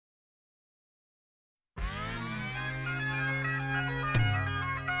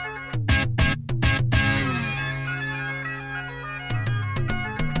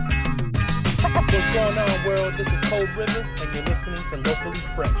This is Cold River, and you're listening to Locally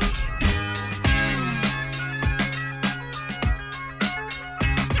Fresh.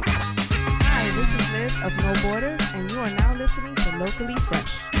 Hi, this is Liz of No Borders, and you are now listening to Locally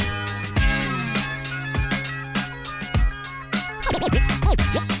Fresh.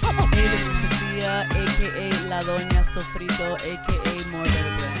 Hey, this is Casilla, a.k.a. La Doña Sofrito, a.k.a. More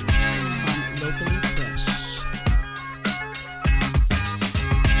Better Brand, on Locally Fresh.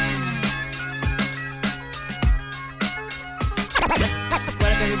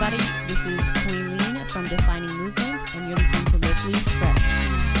 What up, everybody? This is Queen Lean from Defining Movement, and you're listening to Locally Fresh.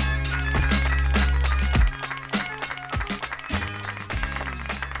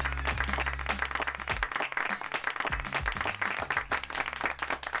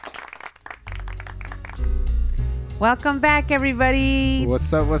 Welcome back, everybody.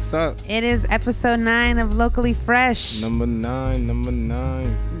 What's up? What's up? It is episode 9 of Locally Fresh. Number nine.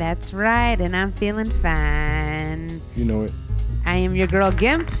 That's right, and I'm feeling fine. You know it. I am your girl,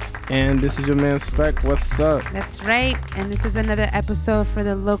 Gimp. And this is your man, Spec. What's up? That's right, and this is another episode for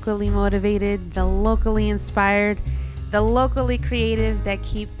the locally motivated, the locally inspired, the locally creative that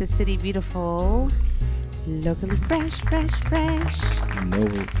keep the city beautiful. Locally fresh, fresh, fresh. You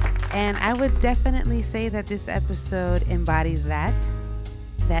know it. And I would definitely say that this episode embodies that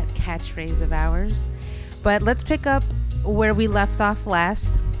catchphrase of ours. But let's pick up where we left off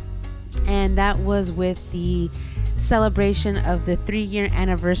last. And that was with the celebration of the 3-year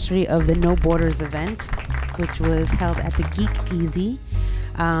anniversary of the No Borders event, which was held at the Geek Easy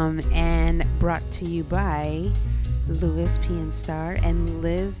and brought to you by Louis, PNSTAR, and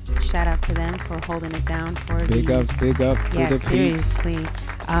Liz. Shout out to them for holding it down for big up to the peeps. Seriously.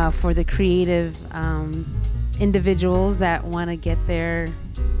 For the creative individuals that want to get their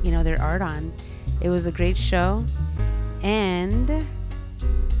art on. It was a great show. And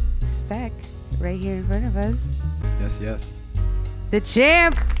Spec, right here in front of us. Yes. The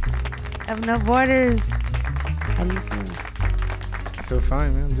champ of No Borders. How do you feel? I feel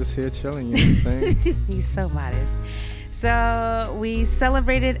fine, man. I'm just here chilling, you know what I'm saying? He's so modest. So we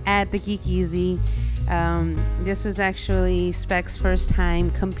celebrated at the Geek Easy. This was actually Spec's first time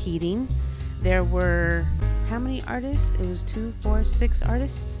competing. There were how many artists? It was 2, 4, 6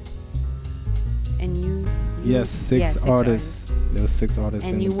 artists. And you Yes, six artists. There were 6 artists.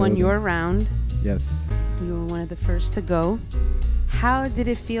 And you won your round. Yes. You were one of the first to go. How did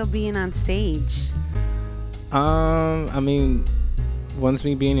it feel being on stage? I mean, once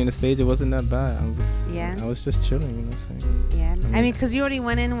me being in the stage, it wasn't that bad. I was just chilling, you know what I'm saying? Yeah. I mean, because you already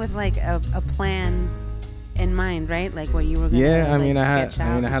went in with like a plan in mind, right? Like what you were gonna. Yeah, I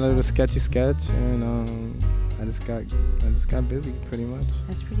had a little sketchy sketch, and I just got busy pretty much.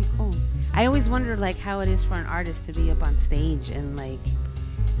 That's pretty cool. I always wonder like how it is for an artist to be up on stage and like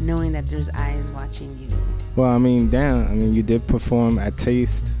knowing that there's eyes watching you. Well, I mean, you did perform at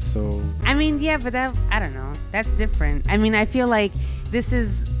Taste, so. I mean, yeah, but that, I don't know. That's different. I mean, I feel like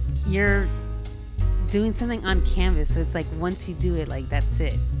you're doing something on canvas, so it's like once you do it, like that's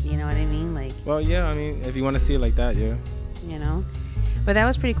it. You know what I mean? Like. Well, yeah. I mean, if you want to see it like that, yeah. You know, but that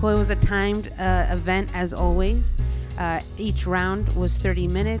was pretty cool. It was a timed event as always. Each round was 30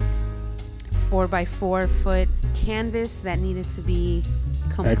 minutes, 4x4 foot canvas that needed to be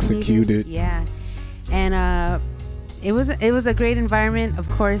completed. Executed. Yeah, and it was a great environment. Of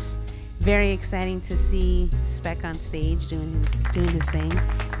course, very exciting to see Spec on stage doing his thing.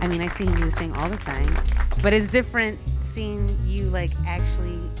 I mean, I see him do his thing all the time, but it's different seeing you like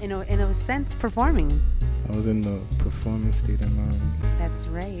actually, in a sense, performing. I was in the performance state of mind. That's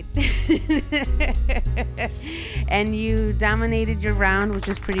right. And you dominated your round, which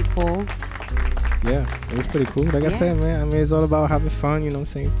is pretty cool. Yeah, it was pretty cool. Like I said, man, I mean, it's all about having fun, you know what I'm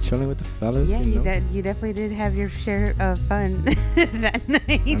saying? Chilling with the fellas, Yeah, you know? You definitely did have your share of fun that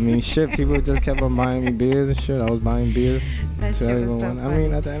night. I mean, shit, people just kept on buying me beers and shit. I was buying beers that to everyone. So I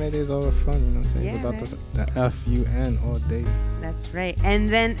mean, at the end of the day, it's all fun, you know what I'm saying? Yeah, it's about the F-U-N all day. That's right. And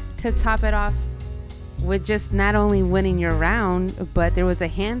then to top it off with just not only winning your round, but there was a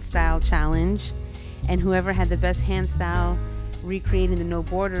hand style challenge, and whoever had the best hand style recreating the No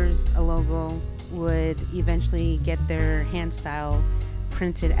Borders logo would eventually get their hand style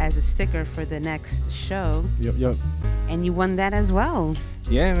printed as a sticker for the next show. Yep. And you won that as well.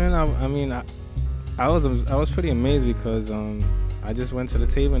 Yeah, man. I was pretty amazed because I just went to the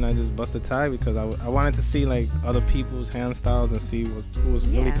table and I just busted a tie because I wanted to see like other people's hand styles and see who was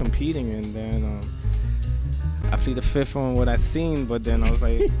really competing, and then I played the fifth on what I seen, but then I was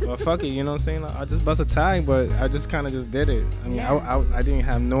like, well, fuck it, you know what I'm saying? I just bust a tag, but I just kind of just did it. I mean, I didn't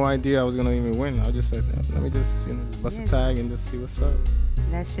have no idea I was going to even win. I just said, let me just, just bust a tag and just see what's up.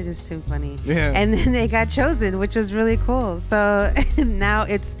 That shit is too funny. Yeah. And then they got chosen, which was really cool. So now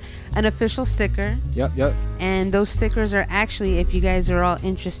it's an official sticker. Yep. And those stickers are actually, if you guys are all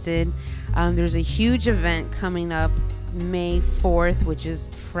interested, there's a huge event coming up May 4th, which is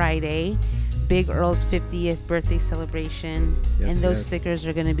Friday. Big Earl's 50th birthday celebration. Yes, and those stickers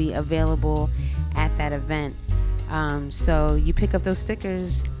are going to be available at that event. So you pick up those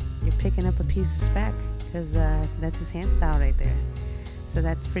stickers, you're picking up a piece of spec, because that's his hand style right there. So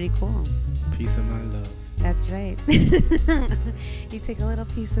that's pretty cool. Piece of my love. That's right. You take a little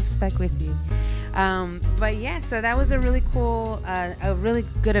piece of spec with you. But yeah, so that was a really cool, a really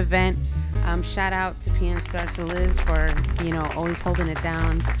good event. Shout out to PNSTAR, to Liz, for always holding it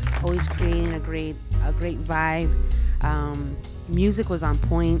down, always creating a great vibe. Music was on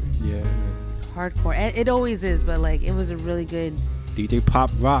point. Yeah. Hardcore. It always is, but like it was a really good DJ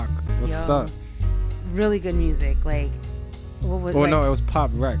Pop Rock. What's up? Really good music. Like what was? No, it was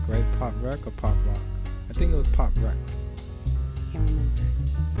Pop Rec, right? Pop Rec or Pop Rock? I think it was Pop Rec. Can't remember.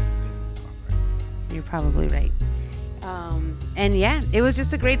 You're probably right. And yeah, it was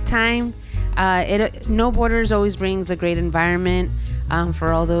just a great time. No Borders always brings a great environment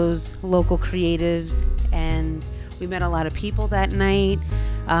for all those local creatives, and we met a lot of people that night,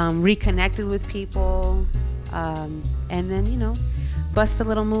 reconnected with people, and then bust a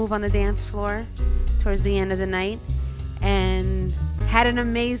little move on the dance floor towards the end of the night, and had an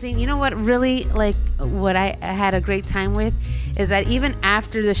amazing, what really, like, what I had a great time with is that even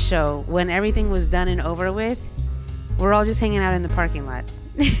after the show, when everything was done and over with, we're all just hanging out in the parking lot.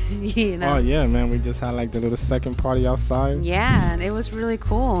 Oh yeah, man, we just had like the little second party outside. Yeah, and it was really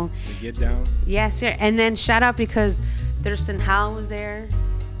cool. To get down. Yes, yeah. And then shout out, because Thurston Howell was there,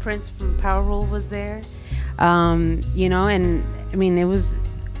 Prince from Power Rule was there, and I mean, it was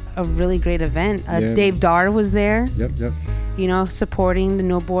a really great event. Dave Dar was there. Yep. Supporting the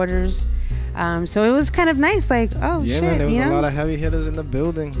No Borders. So it was kind of nice. Like, oh yeah, shit, man, there was a lot of heavy hitters in the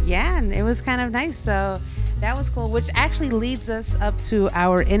building. Yeah, and it was kind of nice. So that was cool, which actually leads us up to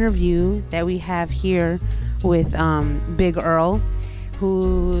our interview that we have here with Big Earl,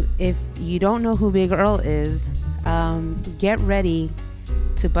 who, if you don't know who Big Earl is, get ready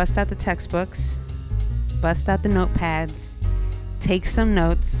to bust out the textbooks, bust out the notepads, take some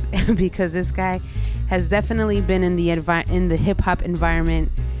notes, because this guy has definitely been in the hip-hop environment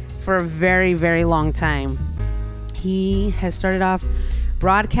for a very, very long time. He has started off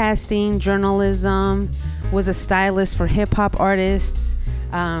broadcasting, journalism, was a stylist for hip-hop artists,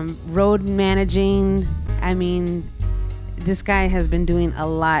 road managing. I mean, this guy has been doing a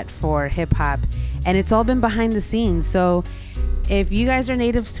lot for hip-hop, and it's all been behind the scenes. So if you guys are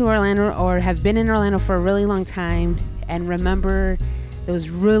natives to Orlando or have been in Orlando for a really long time and remember those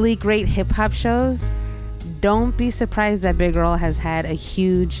really great hip-hop shows, don't be surprised that Big Earl has had a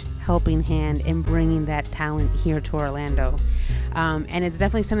huge helping hand in bringing that talent here to Orlando. And it's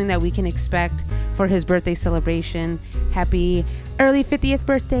definitely something that we can expect for his birthday celebration. Happy early 50th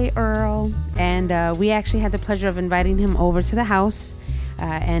birthday, Earl. And we actually had the pleasure of inviting him over to the house.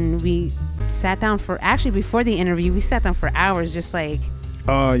 And we sat down before the interview, we sat down for hours just like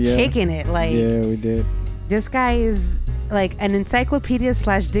kicking it. Like, yeah, we did. This guy is like an encyclopedia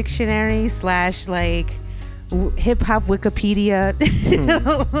 / dictionary / like hip-hop Wikipedia.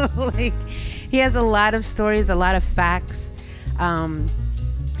 Like, he has a lot of stories, a lot of facts.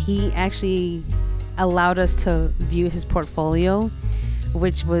 He actually allowed us to view his portfolio,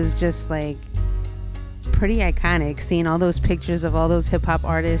 which was just like pretty iconic, seeing all those pictures of all those hip-hop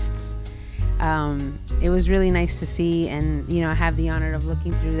artists. It was really nice to see, and have the honor of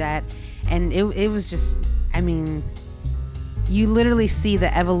looking through that. And it was just, I mean, you literally see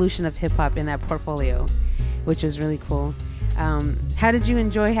the evolution of hip-hop in that portfolio, which was really cool. How did you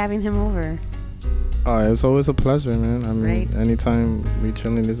enjoy having him over? It was always a pleasure, man. I mean, right? Anytime we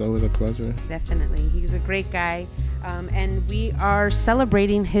chilling is always a pleasure. Definitely. He's a great guy. And we are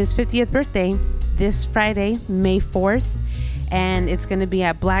celebrating his 50th birthday this Friday, May 4th. And it's going to be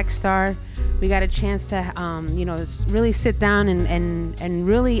at Blackstar. We got a chance to, really sit down and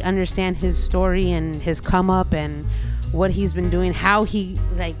really understand his story and his come up and what he's been doing, how he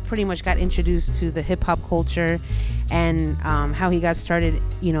pretty much got introduced to the hip hop culture, and how he got started,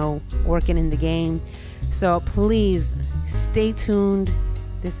 working in the game. So please stay tuned.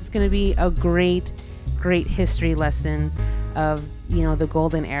 This is going to be a great history lesson of, the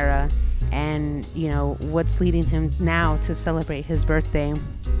golden era and, what's leading him now to celebrate his birthday.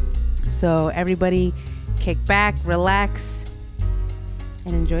 So everybody kick back, relax,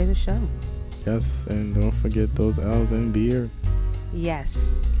 and enjoy the show. Yes, and don't forget those L's and beer.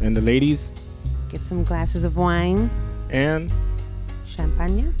 Yes. And the ladies, get some glasses of wine. And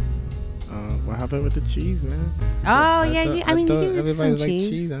Champagne? What happened with the cheese, man? Oh, yeah. You can get everybody's some like cheese.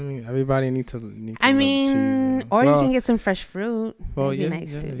 cheese. I mean, everybody need to love cheese. Or you can get some fresh fruit. Well, That'd be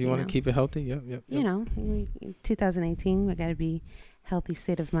nice yeah. too, If you want to keep it healthy, yep. You know, 2018, we got to be healthy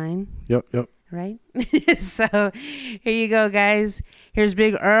state of mind. Yep. Right? So here you go, guys. Here's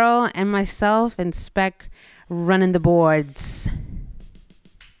Big Earl and myself and Spec running the boards.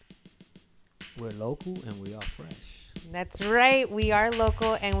 We're local and we are fresh. That's right. We are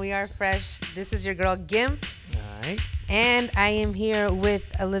local and we are fresh. This is your girl, Gimp. All right. And I am here with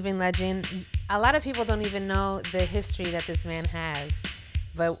a living legend. A lot of people don't even know the history that this man has.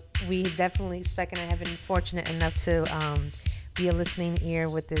 But we definitely, Spec and I have been fortunate enough to be a listening ear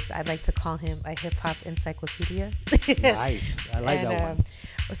with this. I'd like to call him a hip-hop encyclopedia. Nice. I like that one.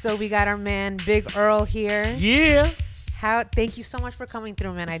 So we got our man, Big Earl here. Yeah. Thank you so much for coming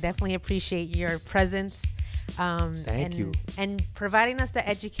through, man. I definitely appreciate your presence. Thank you. And providing us the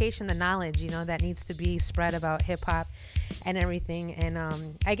education, the knowledge, that needs to be spread about hip hop and everything. And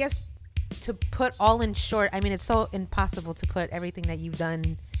I guess to put all in short, I mean, it's so impossible to put everything that you've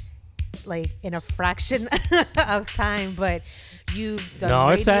done like in a fraction of time, but you've done. No,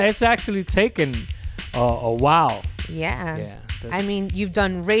 radio. it's actually taken a while. Yeah. I mean, you've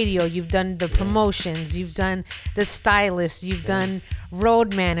done radio, you've done the promotions, you've done the stylist, you've done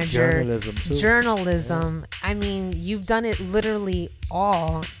road manager, journalism too. Journalism. Yeah. I mean, you've done it literally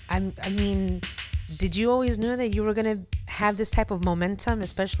all. I mean, did you always know that you were gonna have this type of momentum,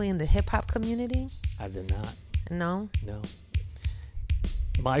 especially in the hip hop community? I did not. No.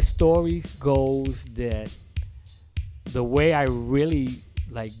 My story goes that the way I really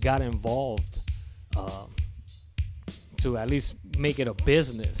got involved to at least make it a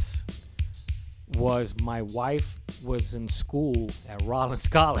business was my wife was in school at Rollins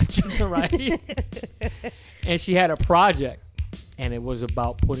College, right? And she had a project, and it was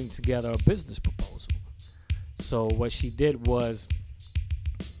about putting together a business proposal. So what she did was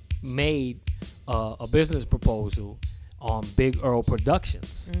made a business proposal on Big Earl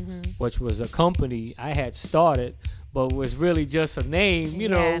Productions, which was a company I had started, but was really just a name. You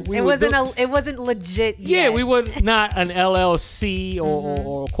know, it wasn't legit yet. Yeah, we were not an LLC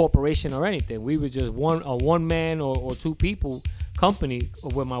or a corporation or anything. We were just a one man or two people company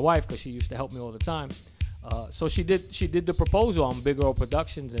with my wife, because she used to help me all the time. So she did the proposal on Big Earl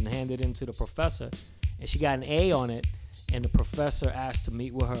Productions and handed it in to the professor, and she got an A on it. And the professor asked to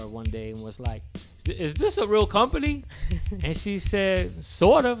meet with her one day and was like, "Is this a real company?" And she said,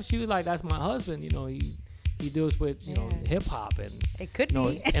 "Sort of." She was like, "That's my husband. He deals with hip hop and it could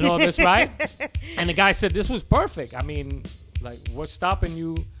be and all this, right?" And the guy said, "This was perfect. I mean, what's stopping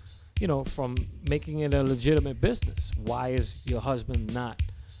you, from making it a legitimate business? Why is your husband not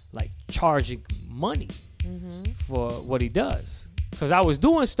charging money for what he does?" Because I was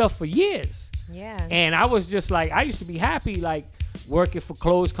doing stuff for years. Yeah. And I was just I used to be happy working for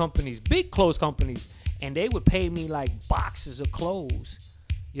clothes companies, big clothes companies, and they would pay me boxes of clothes,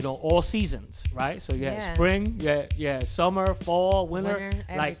 all seasons, right? So you had spring, you had summer, fall, winter.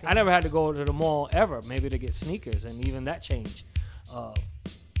 I never had to go to the mall ever, maybe to get sneakers, and even that changed.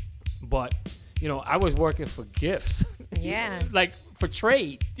 But I was working for gifts. Yeah. For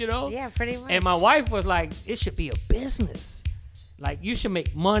trade, Yeah, pretty much. And my wife was like, "It should be a business. You should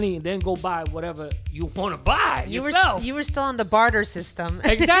make money and then go buy whatever you want to buy yourself." You were still on the barter system.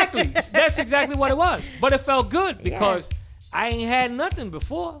 Exactly. That's exactly what it was. But it felt good because I ain't had nothing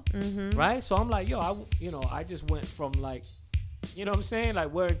before, right? So I'm like, I just went from you know what I'm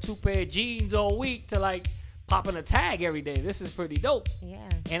saying? Wearing 2 pair of jeans all week to popping a tag every day. This is pretty dope. Yeah.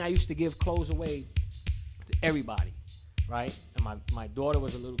 And I used to give clothes away to everybody, right? And my daughter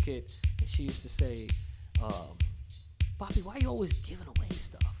was a little kid, and she used to say, "Bobby, why you always giving away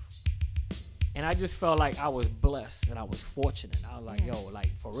stuff?" And I just felt like I was blessed and I was fortunate. I was like,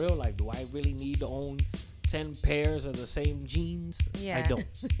 for real, do I really need to own 10 pairs of the same jeans? Yeah. I don't,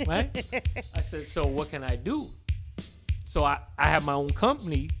 right? I said, so what can I do? So I have my own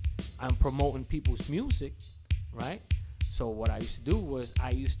company. I'm promoting people's music, right? So what I used to do was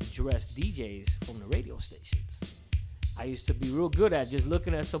I used to dress DJs from the radio stations. I used to be real good at just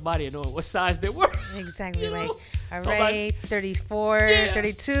looking at somebody and knowing what size they were. Exactly. All So right, 34,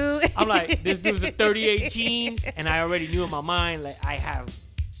 32. I'm like, this dude's a 38 jeans, and I already knew in my mind, I have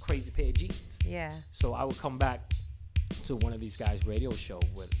crazy pair of jeans. Yeah. So I would come back to one of these guys' radio show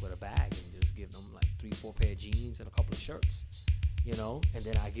with a bag and just give them 3-4 pair of jeans and a couple of shirts, and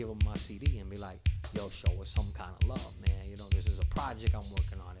then I give them my CD and be like, "Yo, show us some kind of love, man. This is a project I'm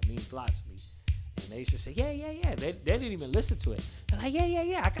working on. It means a lot to me." And they used to say, yeah. They didn't even listen to it. They're like,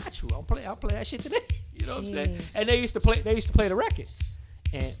 yeah, I got you. I'll play that shit today. You know what I'm saying? Jeez. And they used to play the records,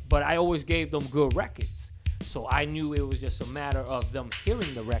 but I always gave them good records. So I knew it was just a matter of them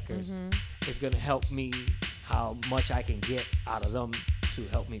hearing the record. It's gonna help me how much I can get out of them to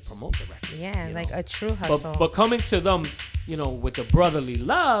help me promote the record. Yeah, you like know? a true hustle. But coming to them, with the brotherly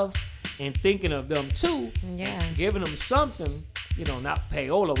love and thinking of them too, Yeah. and giving them something, not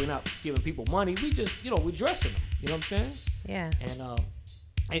payola. We're not giving people money. We just, we're dressing them. You know what I'm saying? Yeah.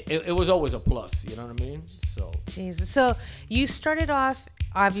 And it was always a plus. You know what I mean? So. Jesus. So you started off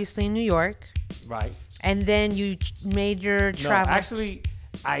obviously in New York, Right. and then you made your travel No, actually,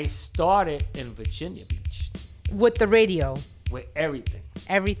 I started in Virginia Beach with the radio, with everything.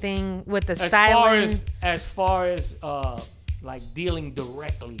 everything with the As styling, far as like dealing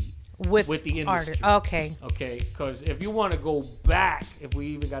directly with the industry. Okay. Okay, because if you want to go back, if we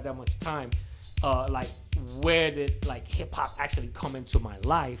even got that much time, like where did like hip hop actually come into my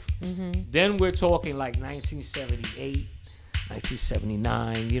life? Then we're talking like 1978,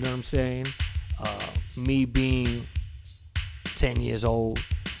 1979. You know what I'm saying? Me being 10 years old,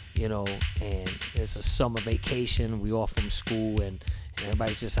 and it's a summer vacation. We all from school, and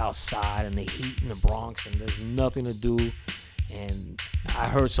everybody's just outside in the heat in the Bronx, and there's nothing to do. And I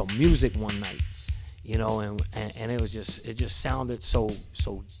heard some music one night, and it just sounded so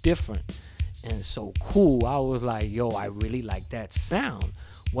different and so cool. I was like, yo, I really like that sound.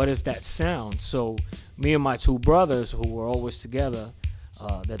 What is that sound? So me and my two brothers, who were always together,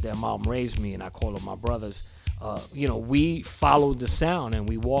 that their mom raised me, and I call them my brothers, we followed the sound, and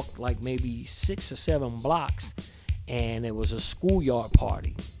we walked like maybe 6 or 7 blocks, and it was a schoolyard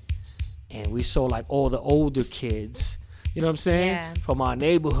party, and we saw like all the older kids, you know what I'm saying, Yeah. from our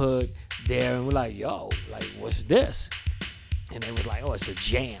neighborhood there, and we're like, yo, like, what's this? And they was like, oh, it's a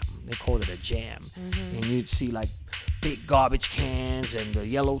jam. They called it a jam. And you'd see like big garbage cans and the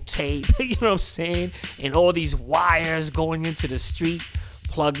yellow tape, you know what I'm saying, and all these wires going into the street,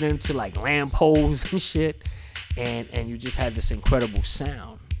 plugged into like lampposts and shit, and you just had this incredible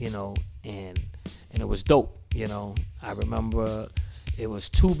sound, and it was dope, I remember it was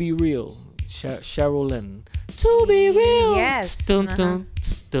To Be Real, Cheryl and To Be Real, Yes. dun, dun,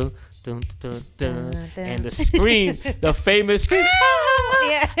 dun, dun, dun, dun, and the scream, the famous scream,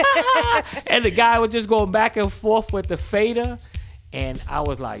 and the guy was just going back and forth with the fader, and I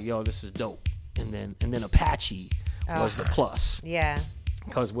was like, yo, this is dope. And then Apache was the plus. Yeah.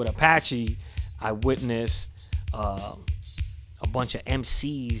 Because with Apache, I witnessed a bunch of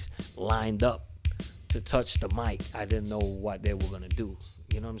MCs lined up to touch the mic. I didn't know what they were going to do.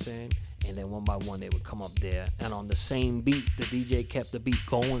 You know what I'm saying? And then one by one, they would come up there. And on the same beat, the DJ kept the beat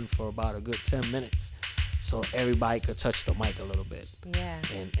going for about a good 10 minutes. So everybody could touch the mic a little bit. Yeah.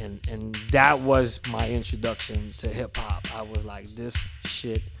 And that was my introduction to hip hop. I was like, this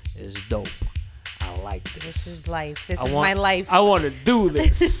shit is dope. I like this. This is life. This is my life. I want to do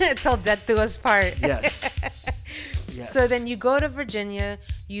this. Till death do us part. Yes. Yes. So then you go to Virginia.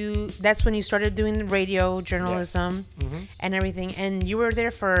 That's when you started doing the radio journalism and everything. And you were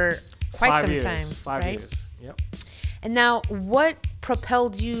there for quite some time. 5 right? years. Yep. And now, what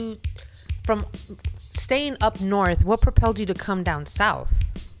propelled you from staying up north? What propelled you to come down south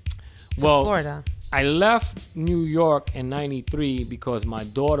to Florida? I left New York in 93 because my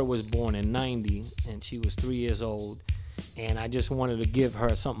daughter was born in 90 and she was 3 years old, and I just wanted to give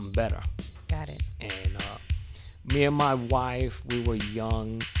her something better. Got it. And me and my wife, we were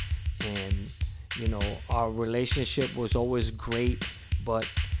young, and our relationship was always great, but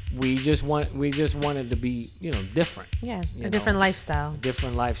we just wanted to be different. Yeah, a different lifestyle.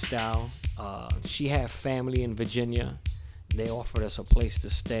 Different lifestyle. She had family in Virginia. They offered us a place to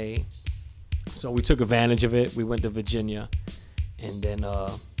stay. So we took advantage of it. We went to Virginia, and then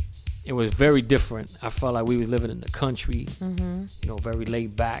it was very different. I felt like we was living in the country, very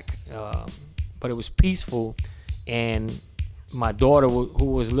laid back, but it was peaceful. And my daughter, who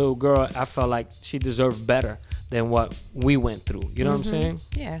was a little girl, I felt like she deserved better than what we went through. You know what I'm saying?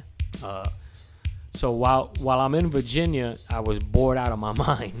 Yeah. So while I'm in Virginia, I was bored out of my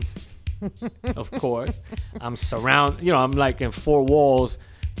mind. Of course, I'm surrounded. I'm like in 4 walls,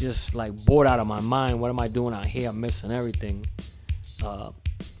 just like bored out of my mind. What am I doing out here? I'm missing everything.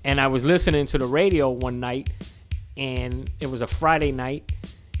 And I was listening to the radio one night, and it was a Friday night,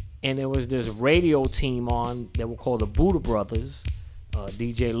 and there was this radio team on that were called the Buddha Brothers.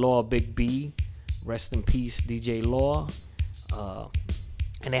 DJ Law, Big B, rest in peace, DJ Law.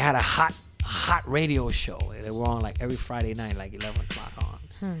 And they had a hot radio show. They were on like every Friday night, like 11 o'clock on.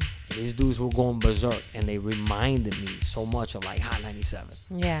 These dudes were going berserk, and they reminded me so much of like Hot 97.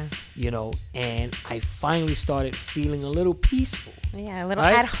 Yeah. You know, and I finally started feeling a little peaceful. Yeah, a little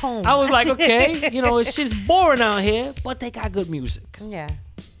right? at home. I was like, okay, you know, it's just boring out here, but they got good music. Yeah.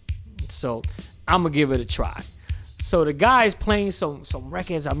 So I'm gonna give it a try. So the guy's playing some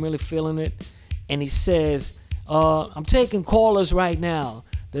records. I'm really feeling it, and he says, "I'm taking callers right now.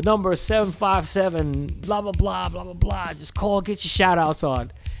 The number is 757 blah blah blah blah blah blah. Just call, get your shout outs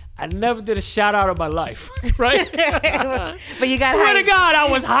on." I never did a shout out of my life, right? But you got Swear hyped. to God, I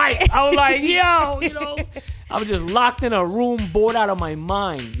was hyped. I was like, yo, you know, I was just locked in a room, bored out of my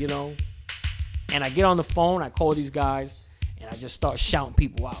mind, you know. And I get on the phone, I call these guys, and I just start shouting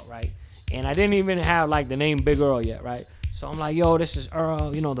people out, right? And I didn't even have like the name Big Earl yet, right? So I'm like, yo, this is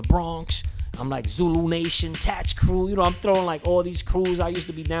Earl, you know, the Bronx. I'm like Zulu Nation, Tatch Crew, you know, I'm throwing like all these crews I used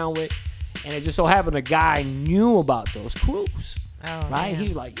to be down with. And it just so happened a guy knew about those crews. Oh, Right? yeah. He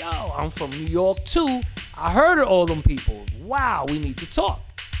was like, yo, I'm from New York too. I heard of all them people. Wow, we need to talk.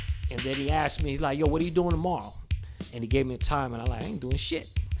 And then he asked me, like, yo, what are you doing tomorrow? And he gave me a time, and I'm like, I ain't doing shit.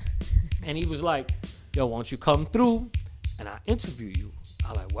 And he was like, yo, why don't you come through and I'll interview you?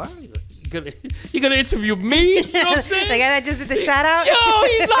 I'm like, what? You gonna interview me? You know what I'm saying? The guy that just did the shout out? Yo,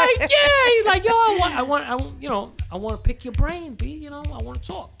 he's like, yeah. He's like, yo, I want to pick your brain, B. You know, I want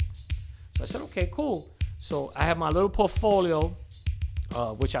to talk. So I said, okay, cool. So I have my little portfolio,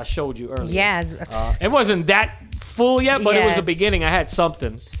 which I showed you earlier. Yeah. It wasn't that full yet, but it was Yeah. a beginning. I had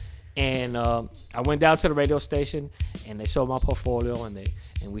something. And I went down to the radio station, and they saw my portfolio, and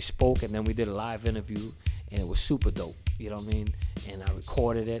we spoke, and then we did a live interview, and it was super dope. You know what I mean? And I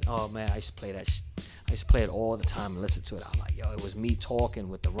recorded it. Oh man, I used to play that. I used to play it all the time and listen to it. I was like, yo, it was me talking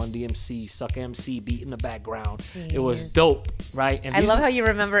with the Run DMC, Suck MC beat in the background. Jeez. It was dope, right? And I love how you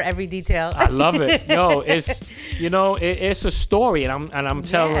remember every detail. I love it. Yo, it's, you know, it's a story, and I'm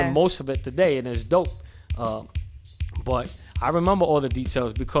telling Yeah. most of it today, and it's dope. But I remember all the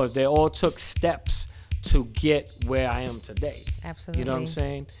details because they all took steps to get where I am today. Absolutely. You know what I'm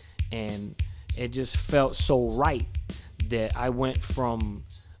saying? And it just felt so right that I went from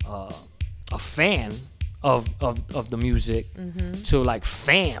a fan of the music to like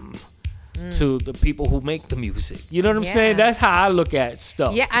fam to the people who make the music. You know what I'm saying? Yeah. That's how I look at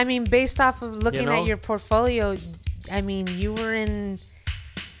stuff. Yeah, I mean, based off of looking You know? at your portfolio, I mean, you were in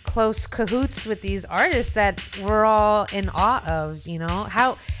close cahoots with these artists that we're all in awe of, you know?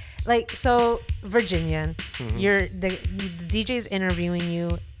 How, like, so Virginia, you're the DJ's interviewing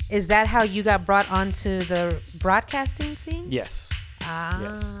you. Is that how you got brought onto the broadcasting scene? Yes. Ah,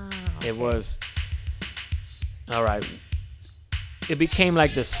 Yes. okay. It was, all right. It became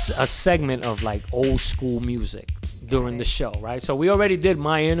like a segment of like old school music during the show, right? So we already did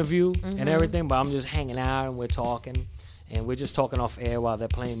my interview and everything, but I'm just hanging out and we're talking, and we're just talking off air while they're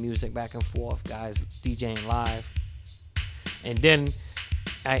playing music back and forth, guys DJing live. And then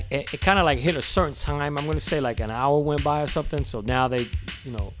it kind of like hit a certain time. I'm gonna say like an hour went by or something. So now they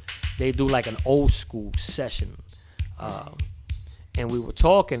do like an old school session. And we were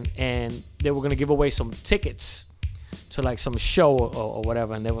talking, and they were gonna give away some tickets to like some show or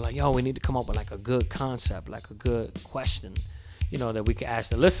whatever, and they were like, yo, we need to come up with like a good concept, like a good question, you know, that we could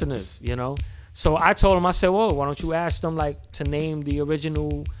ask the listeners, you know. So I told them, I said, well, why don't you ask them like to name the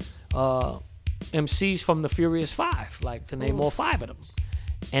original MCs from the Furious Five, like to name all 5 of them.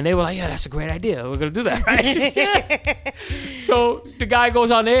 And they were like, yeah, that's a great idea. We're going to do that, right? So the guy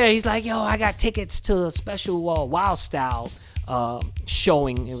goes on there. He's like, yo, I got tickets to a special Wild Style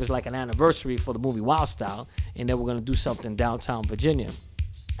showing. It was like an anniversary for the movie Wild Style. And they were going to do something downtown Virginia.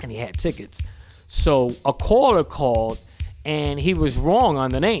 And he had tickets. So a caller called, and he was wrong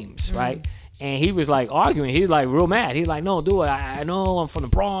on the names, right? And he was like arguing. He was like real mad. He was like, no, dude, I know I'm from the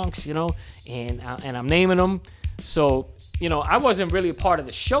Bronx, you know, and I'm naming them. So, you know, I wasn't really a part of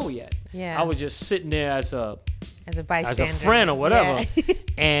the show yet. Yeah. I was just sitting there as a bystander, as a friend or whatever. Yeah.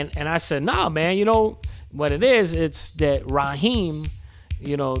 and I said, nah, man, you know what it is? It's that Raheem,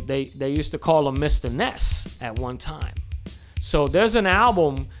 you know, they used to call him Mr. Ness at one time. So there's an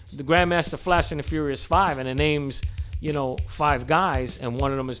album, the Grandmaster Flash and the Furious 5, and it names, you know, 5 guys, and one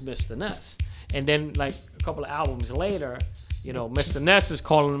of them is Mr. Ness. And then like a couple of albums later, you know, Mr. Ness is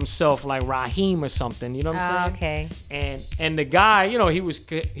calling himself like Raheem or something. You know what I'm saying? Okay. And the guy, you know, he was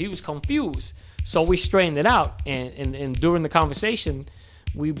confused. So we straightened it out. And during the conversation,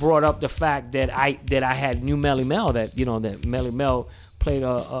 we brought up the fact that I had knew Melly Mel, that, you know, that Melly Mel played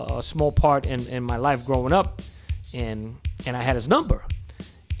a small part in my life growing up, and I had his number.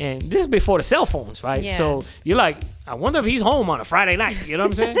 And this is before the cell phones, right? Yeah. So you're like, I wonder if he's home on a Friday night. You know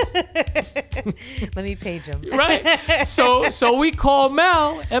what I'm saying? Let me page him. Right. So we call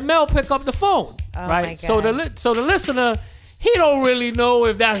Mel, and Mel pick up the phone. Oh right. my So the listener, he don't really know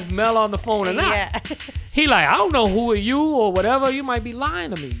if that's Mel on the phone or not. Yeah. He like, I don't know who are you or whatever. You might be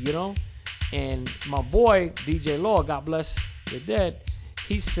lying to me, you know. And my boy DJ Law, God bless the dead,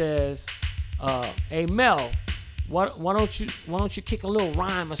 he says, "Hey Mel, why don't you kick a little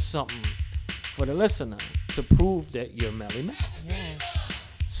rhyme or something for the listener to prove that you're Melly Mel?" Yeah.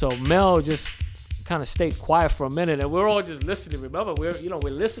 So Mel just kind of stayed quiet for a minute, and we're all just listening. Remember, we're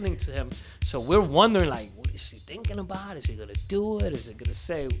listening to him, so we're wondering like, what is he thinking about? Is he gonna do it? Is he gonna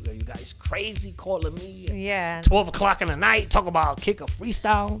say, "Are you guys crazy calling me at Yeah. 12 o'clock in the night, talk about kick a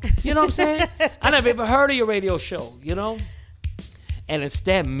freestyle"? You know what I'm saying? I never even heard of your radio show, you know. And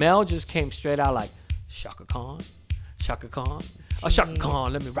instead, Mel just came straight out like, Shaka Khan. Oh, Shaka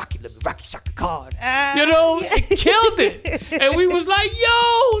Khan, let me rock it, Shaka Khan. You know, it killed it. And we was like,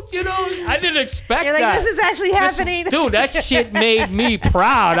 yo, you know, I didn't expect You're like, that. this is actually happening. Dude, that shit made me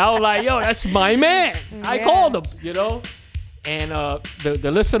proud. I was like, yo, that's my man. I called him, you know. And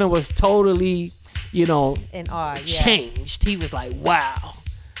the listener was totally, you know, In awe, yeah. changed. He was like, wow,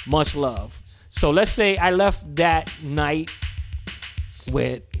 much love. So let's say I left that night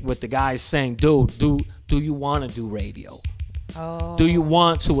with the guys saying, dude, do you want to do radio? Oh. Do you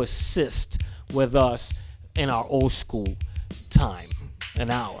want to assist with us in our old school time,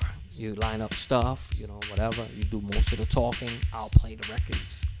 an hour? You line up stuff, you know, whatever. You do most of the talking. I'll play the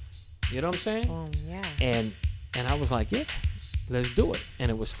records. You know what I'm saying? Oh, yeah. And I was like, yeah, let's do it.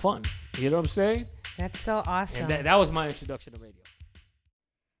 And it was fun. You know what I'm saying? That's so awesome. And that was my introduction to radio.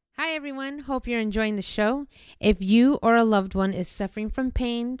 Hi, everyone. Hope you're enjoying the show. If you or a loved one is suffering from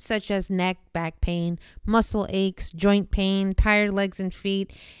pain, such as neck, back pain, muscle aches, joint pain, tired legs and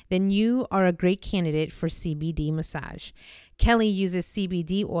feet, then you are a great candidate for CBD massage. Kelly uses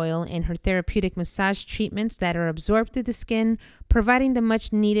CBD oil in her therapeutic massage treatments that are absorbed through the skin, providing the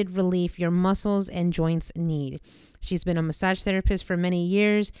much needed relief your muscles and joints need. She's been a massage therapist for many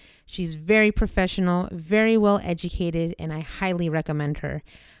years. She's very professional, very well educated, and I highly recommend her.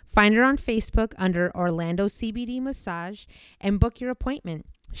 Find her on Facebook under Orlando CBD Massage and book your appointment.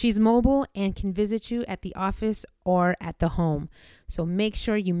 She's mobile and can visit you at the office or at the home. So make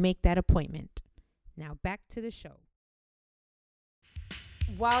sure you make that appointment. Now back to the show.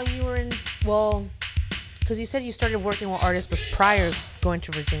 While you were because you said you started working with artists prior going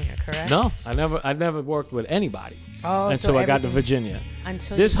to Virginia, correct? No, I never worked with anybody until so I got to Virginia.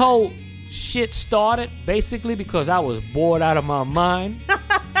 Until This whole shit started basically because I was bored out of my mind.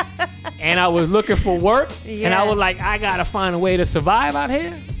 And I was looking for work, and I was like, I gotta find a way to survive out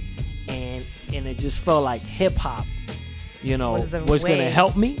here, and it just felt like hip hop, you know, was gonna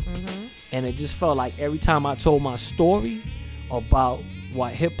help me, and it just felt like every time I told my story about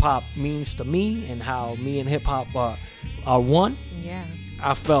what hip hop means to me and how me and hip hop are one,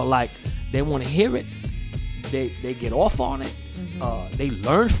 I felt like they want to hear it, they get off on it, they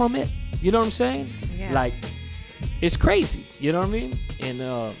learn from it, you know what I'm saying? Like, it's crazy, you know what I mean?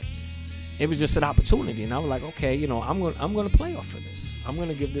 And it was just an opportunity, and I was like, okay, you know, I'm gonna play off of this. I'm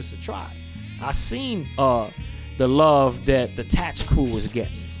gonna give this a try. I seen the love that the Tats crew was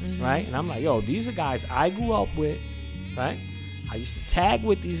getting, right? And I'm like, yo, these are guys I grew up with, right? I used to tag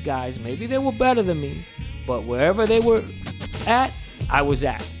with these guys. Maybe they were better than me, but wherever they were at, I was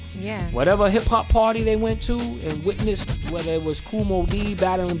at. Yeah. Whatever hip hop party they went to and witnessed, whether it was Kool Moe Dee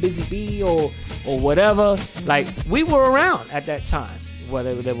battling Busy B or whatever, like, we were around at that time.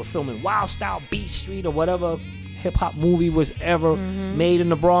 Whether they were filming Wild Style, Beat Street, or whatever hip hop movie was ever made in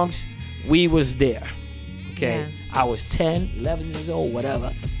the Bronx, we was there. Okay, Yeah. I was 10, 11 years old,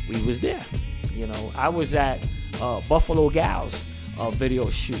 whatever. We was there. You know, I was at Buffalo Gals video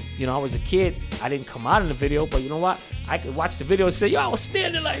shoot. You know, I was a kid. I didn't come out in the video, but you know what? I could watch the video and say, yo, I was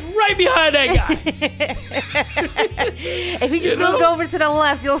standing like right behind that guy. If he just moved over to the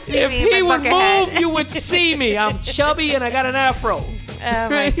left, you'll see if me. If he in my would bucket move, hat. you would see me. I'm chubby and I got an afro. Oh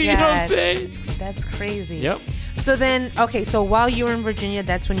my God. You know what I'm saying? That's crazy. Yep. So then, okay, so while you were in Virginia,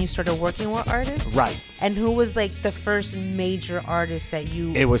 that's when you started working with artists? Right. And who was like the first major artist that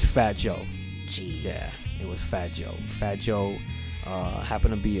you... It was Fat Joe. Jeez. Yeah, it was Fat Joe. Fat Joe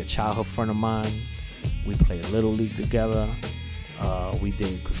happened to be a childhood friend of mine. We played Little League together. We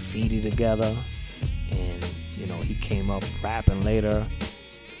did graffiti together. And, you know, he came up rapping later,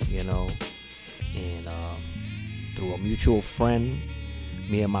 you know. And through a mutual friend,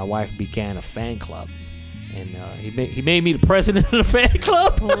 me and my wife began a fan club. And he made me the president of the fan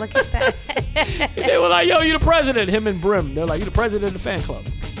club. Oh, look at that. They were like, yo, you the president. Him and Brim. They're like, you the president of the fan club.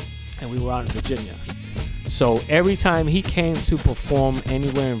 and we were out in Virginia. So every time he came to perform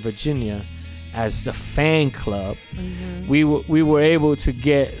anywhere in Virginia as the fan club, we were able to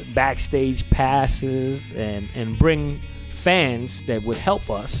get backstage passes and bring fans that would help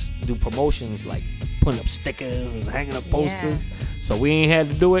us do promotions, like putting up stickers and hanging up posters. So we ain't had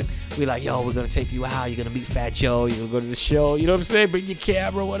to do it. We like, yo, we're gonna take you out. You're gonna meet Fat Joe. You're gonna go to the show. You know what I'm saying? Bring your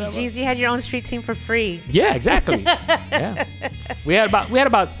camera, whatever. Jeez, you had your own street team for free. Yeah, exactly. Yeah,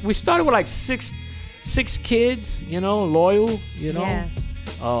 we started with like six kids. You know, loyal. You know. Yeah.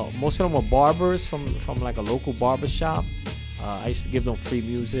 Most of them were barbers from like a local barber shop. I used to give them free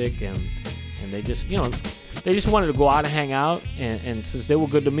music, and they just, you know, they just wanted to go out and hang out. And since they were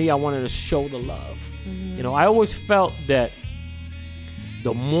good to me, I wanted to show the love. You know, I always felt that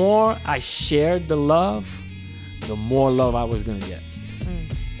the more I shared the love, the more love I was gonna get,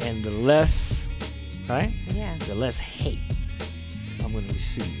 and the less, right? Yeah. The less hate I'm gonna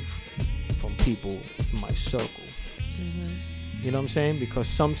receive from people in my circle. You know what I'm saying? Because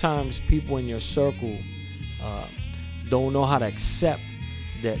sometimes people in your circle don't know how to accept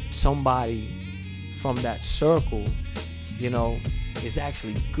that somebody from that circle, you know, is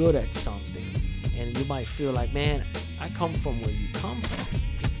actually good at something. And you might feel like, man, I come from where you come from.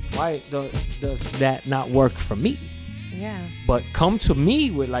 Why does that not work for me? Yeah. But come to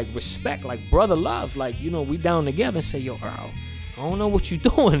me with like respect, like brother love. Like, you know, we down together and say, yo, Earl, I don't know what you're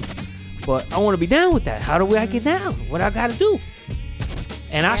doing, but I want to be down with that. How do I get down? What I got to do?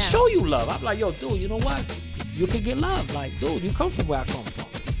 And I show you love. I'm like, yo, dude, you know what? You can get love. Like, dude, you come from where I come from.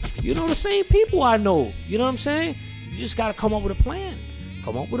 You know the same people I know. You know what I'm saying? You just got to come up with a plan.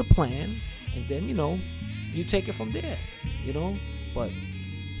 Come up with a plan, and then, you know, you take it from there. You know? But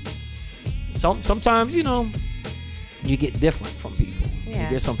sometimes, you know, you get different from people. Yeah. You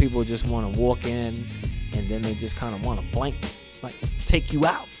get some people who just want to walk in, and then they just kind of want to blank, like, take you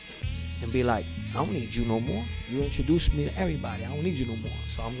out and be like, I don't need you no more. You introduced me to everybody. I don't need you no more.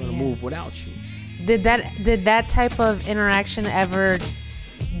 So I'm gonna move without you. Did that type of interaction ever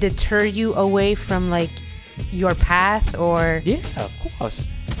deter you away from like your path, or? Yeah, of course.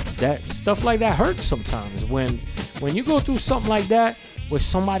 That stuff like that hurts sometimes. When you go through something like that with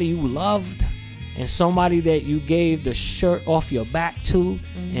somebody you loved and somebody that you gave the shirt off your back to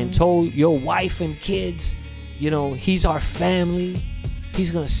and told your wife and kids, you know, he's our family.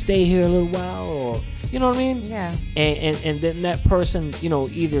 He's gonna stay here a little while, or you know what I mean? Yeah. And then that person, you know,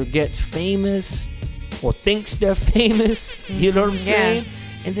 either gets famous or thinks they're famous. You know what I'm saying?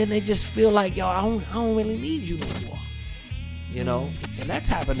 And then they just feel like, yo, I don't really need you no more. You know? And that's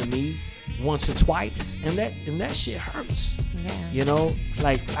happened to me once or twice, and that shit hurts. Yeah. You know,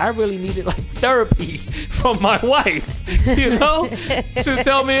 like I really needed like therapy from my wife. You know, to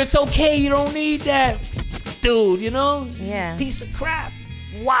tell me it's okay. You don't need that, dude. You know? Yeah. Piece of crap.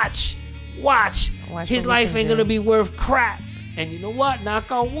 Watch. His what life we ain't can gonna do. be worth crap. And you know what?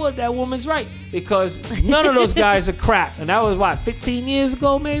 Knock on wood, that woman's right. Because none of those guys are crap. And that was, what, 15 years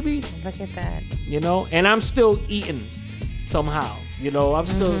ago, maybe? Look at that. You know? And I'm still eating somehow. You know? I'm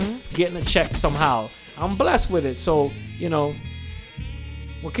still getting a check somehow. I'm blessed with it. So, you know,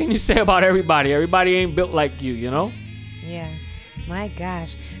 what can you say about everybody? Everybody ain't built like you, you know? Yeah. My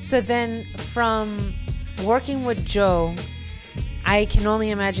gosh. So then from working with Joe, I can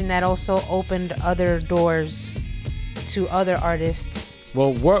only imagine that also opened other doors to other artists.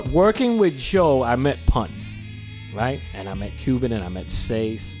 Well, working with Joe, I met Pun, right? And I met Cuban, and I met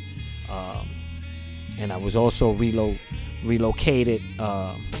Sace. And I was also relocated,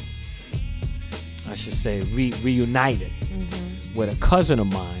 I should say, reunited with a cousin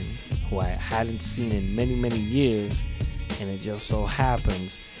of mine who I hadn't seen in many, many years. And it just so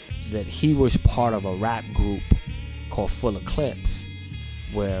happens that he was part of a rap group called Full Eclipse,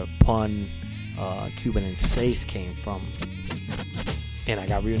 where Pun, Cuban, and Sace came from, and I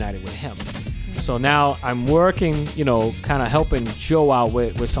got reunited with him. So now I'm working, you know, kind of helping Joe out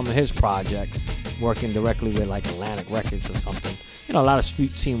with some of his projects, working directly with like Atlantic Records or something. You know, a lot of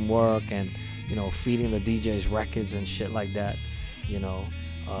street team work and, you know, feeding the DJs records and shit like that, you know,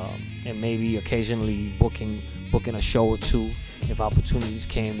 and maybe occasionally booking a show or two. If opportunities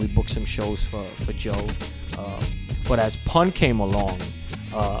came, we booked some shows for Joe. But as Pun came along,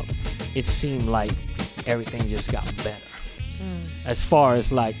 it seemed like everything just got better. As far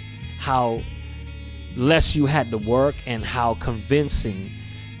as like how less you had to work and how convincing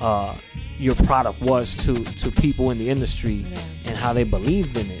your product was to people in the industry, and how they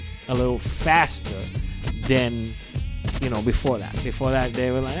believed in it a little faster than, you know, before that. Before that, they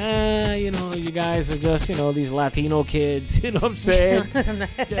were like, you know, you guys are just, you know, these Latino kids, you know what I'm saying?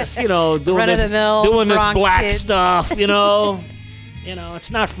 Just, you know, doing this Run-of-the-mill black Bronx kids. stuff, you know?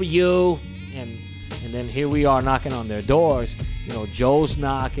 it's not for you. And then here we are knocking on their doors. Joe's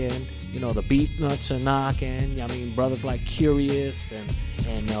knocking. The Beat Nuts are knocking. I mean, brothers like Curious and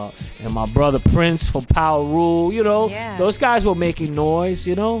my brother Prince for Power Rule. Those guys were making noise.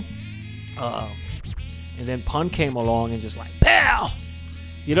 And then Pun came along and just like, pow!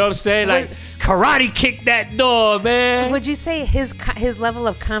 You know what I'm saying? Like, karate kicked that door, man. Would you say his level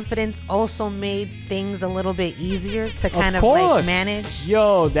of confidence also made things a little bit easier to kind of like manage?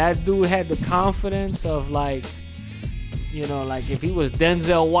 Yo, that dude had the confidence of like, like if he was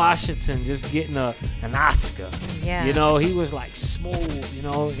Denzel Washington just getting an Oscar. Yeah. He was like smooth,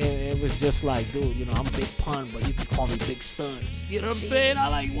 it was just like, dude, I'm Big Pun, but you can call me Big Stun. You know what I'm saying? I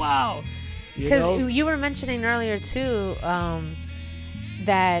like, wow. Because you were mentioning earlier too,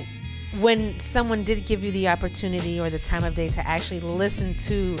 that when someone did give you the opportunity or the time of day to actually listen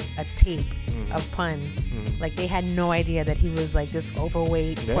to a tape of Pun, like they had no idea that he was like this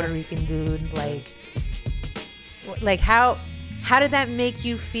overweight Puerto Rican dude. Like how did that make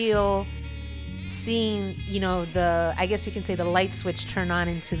you feel seeing, I guess you can say the light switch turn on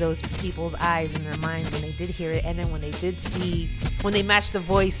into those people's eyes and their minds when they did hear it, and then when they matched the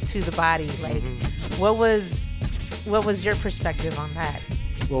voice to the body, like what was your perspective on that?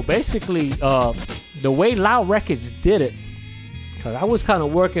 Well, basically, the way Loud Records did it, because I was kind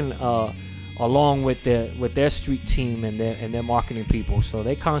of working along with their street team and their marketing people, so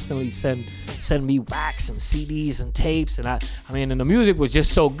they constantly send me wax and CDs and tapes, and I mean, and the music was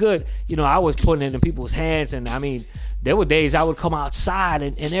just so good. I was putting it in people's hands, and I mean, there were days I would come outside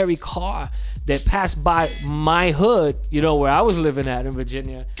and every car that passed by my hood, where I was living at in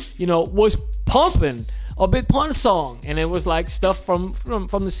Virginia, was pumping a Big Pun song, and it was like stuff from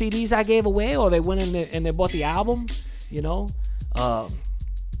the CDs I gave away, or they went in and they bought the album,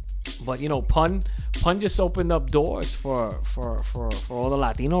 But Pun just opened up doors for all the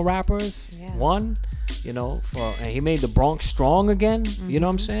Latino rappers. Yeah. One, and he made the Bronx strong again. You know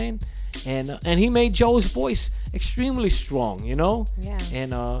what I'm saying? And he made Joe's voice extremely strong. Yeah.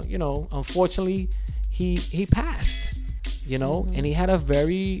 And unfortunately, he passed. And he had a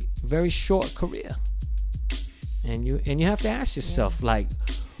very, very short career. And you have to ask yourself, like,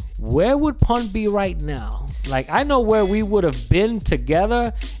 where would Pun be right now? Like, I know where we would have been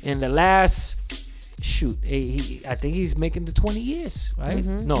together in the last, I think he's making the 20 years, right?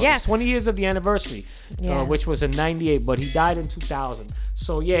 No, it's 20 years of the anniversary, which was in 98, but he died in 2000.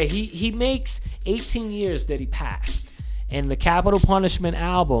 So, yeah, he makes 18 years that he passed. And the Capital Punishment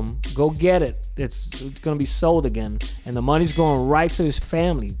album, go get it. It's going to be sold again. And the money's going right to his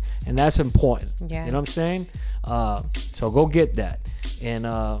family. And that's important. Yeah. You know what I'm saying? So go get that. And,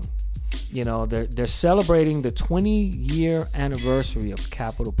 they're celebrating the 20-year anniversary of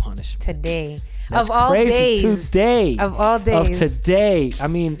Capital Punishment. Today. That's of all crazy. days. Today. Of all days. Of today. I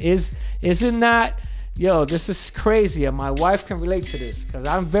mean, is it not... Yo, this is crazy, and my wife can relate to this because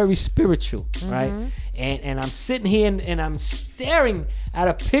I'm very spiritual, right? And I'm sitting here and I'm staring at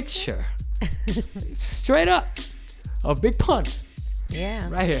a picture, straight up, of Big Pun. Yeah.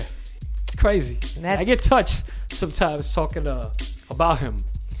 Right here. It's crazy. I get touched sometimes talking about him.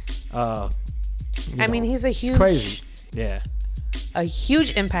 I mean, he's a huge... It's crazy. Yeah. A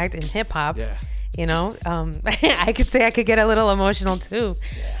huge impact in hip-hop. Yeah. I could say I could get a little emotional too.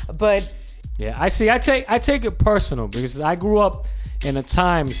 Yeah. But... Yeah, I take it personal because I grew up in the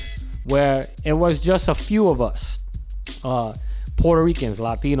times where it was just a few of us, Puerto Ricans,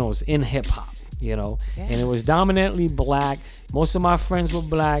 Latinos in hip hop, and it was dominantly black. Most of my friends were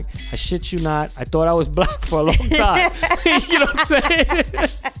black. I shit you not. I thought I was black for a long time. You know what I'm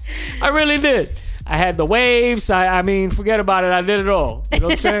saying? I really did. I had the waves. I mean, forget about it. I did it all. You know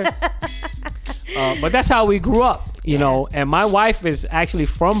what I'm saying? But that's how we grew up, and my wife is actually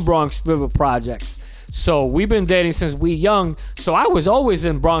from Bronx River Projects. So we've been dating since we young. So I was always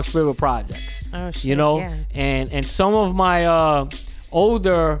in Bronx River Projects, yeah. And some of my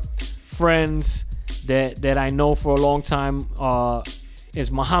older friends that I know for a long time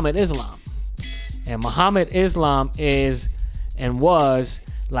is Muhammad Islam. And Muhammad Islam is and was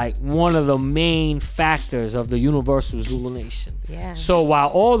like one of the main factors of the Universal Zulu Nation. Yeah. So while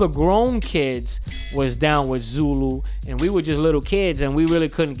all the grown kids was down with Zulu and we were just little kids and we really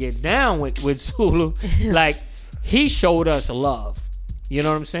couldn't get down with Zulu, like he showed us love. You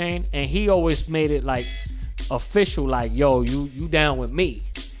know what I'm saying? And he always made it like official, like, yo, you down with me.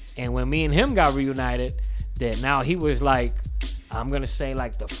 And when me and him got reunited, that now he was like, I'm going to say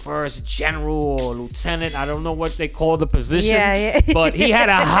like the first general or lieutenant. I don't know what they call the position. Yeah. But he had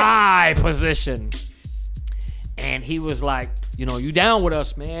a high position. And he was like, you know, you down with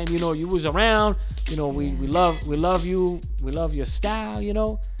us, man. You know, you was around. You know, we love you. We love your style, you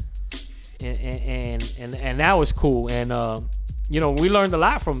know. And that was cool. And you know, we learned a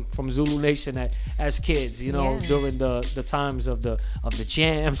lot from Zulu Nation as kids, you know, during the times of the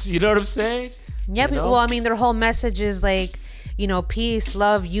jams. You know what I'm saying? Yeah, you know? well, I mean, their whole message is like, you know, peace,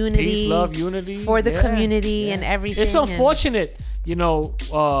 love, unity for the community and everything. It's unfortunate, you know,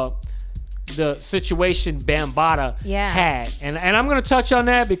 the situation Bambaataa had, and I'm gonna touch on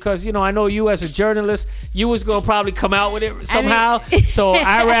that because, you know, I know you as a journalist, you was gonna probably come out with it somehow. So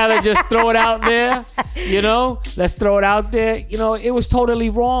I'd rather just throw it out there. You know, let's throw it out there. You know, it was totally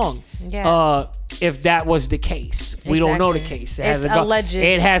wrong. Yeah. If that was the case, we don't know the case. It's alleged.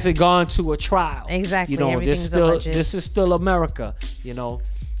 It hasn't gone to a trial. Exactly. You know, this is still America. You know,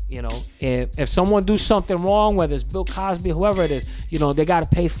 if someone do something wrong, whether it's Bill Cosby, whoever it is, you know, they got to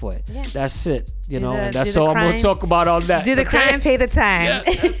pay for it. Yeah. That's it. You know, and that's all I'm going to talk about on that. Do the crime, pay the time. Yeah,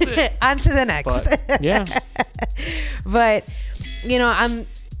 that's it. On to the next. But, yeah. But, you know,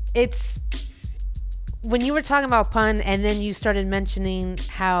 it's when you were talking about Pun and then you started mentioning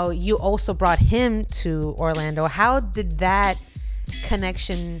how you also brought him to Orlando, how did that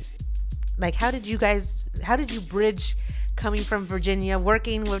connection, like, how did you bridge coming from Virginia,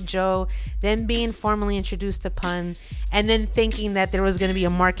 working with Joe, then being formally introduced to Pun, and then thinking that there was going to be a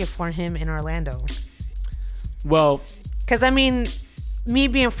market for him in Orlando? Well, because I mean, me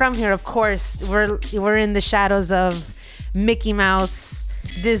being from here, of course, we're in the shadows of Mickey Mouse,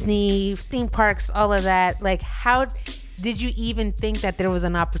 Disney, theme parks, all of that. Like, how did you even think that there was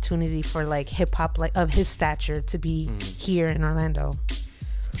an opportunity for like hip hop, like of his stature, to be here in Orlando?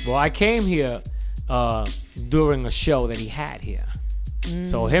 Well, I came here during a show that he had here.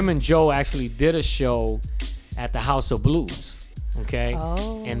 So him and Joe actually did a show at the House of Blues. Okay.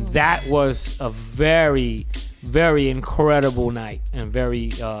 Oh. And that was a very, very incredible night and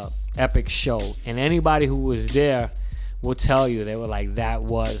very epic show. And anybody who was there will tell you, they were like, that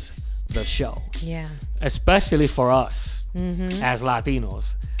was the show. Yeah. Especially for us as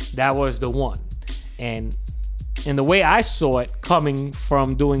Latinos. That was the one. And the way I saw it, coming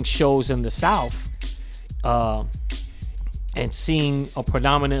from doing shows in the South, and seeing a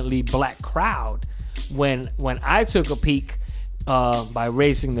predominantly black crowd, when I took a peek by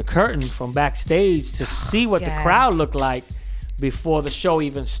raising the curtain from backstage to see what the crowd looked like before the show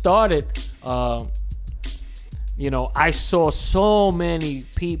even started, you know, I saw so many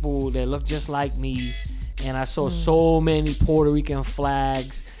people that looked just like me, and I saw so many Puerto Rican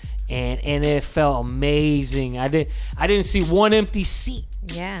flags, and it felt amazing. I didn't see one empty seat.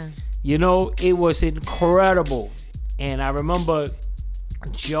 Yeah. You know, it was incredible. And I remember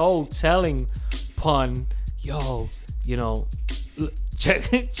Joe telling Pun, yo, you know, check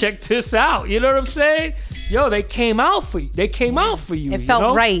this out. You know what I'm saying? Yo, they came out for you. It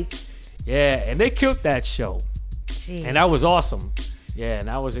felt right. Yeah, and they killed that show. Jeez. And that was awesome. Yeah, and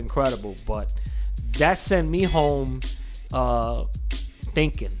that was incredible. But that sent me home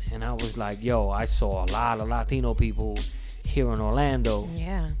thinking. And I was like, yo, I saw a lot of Latino people here in Orlando.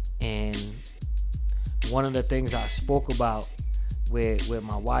 Yeah. And one of the things I spoke about with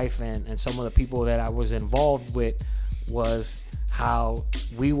my wife and some of the people that I was involved with was how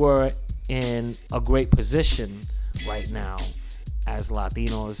we were in a great position right now as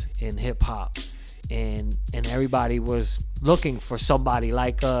Latinos in hip hop, and everybody was looking for somebody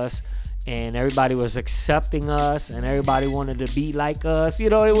like us, and everybody was accepting us, and everybody wanted to be like us. You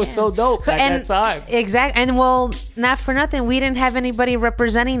know, it was so dope at that time. Exactly. And well, not for nothing, we didn't have anybody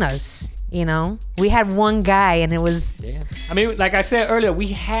representing us. You know, we had one guy, and it was. Yeah. I mean, like I said earlier, we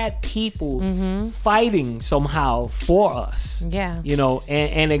had people fighting somehow for us. Yeah. You know,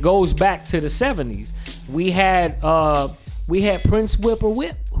 and it goes back to the 70s. We had Prince Whipper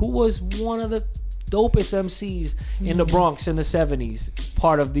Whip, who was one of the dopest MCs in the Bronx in the 70s,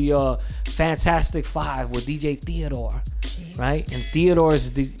 part of the Fantastic Five with DJ Theodore. Jeez. Right? And Theodore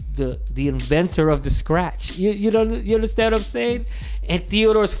is the inventor of the scratch. You understand what I'm saying? And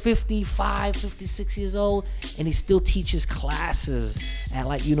Theodore's 55, 56 years old, and he still teaches classes at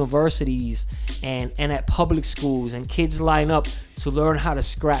like universities and at public schools, and kids line up to learn how to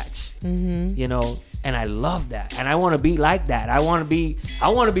scratch. You know, and I love that, and I want to be like that. I want to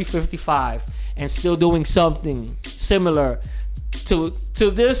be 55 and still doing something similar to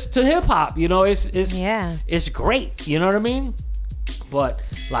hip hop. You know, it's great. You know what I mean? But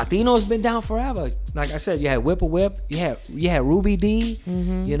Latino's been down forever. Like I said, you had Whipper Whip, you had Ruby D.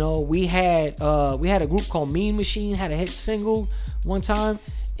 You know, we had a group called Mean Machine, had a hit single one time,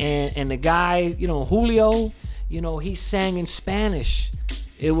 and the guy, you know, Julio, you know, he sang in Spanish.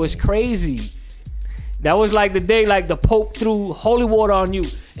 It was crazy. That was like the day like the Pope threw holy water on you,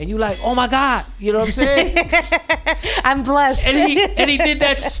 and you like, oh my God, you know what I'm saying? I'm blessed. And he did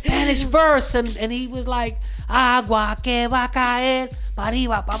that Spanish verse, and he was like, agua que va a caer para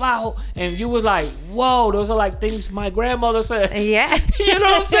arriba para abajo, and you was like, whoa, those are like things my grandmother said. Yeah. You know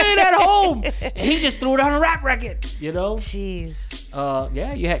what I'm saying, at home. And he just threw it on a rap record, you know. Jeez.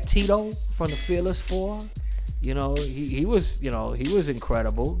 Yeah, you had Tito from the Fearless Four. You know, he was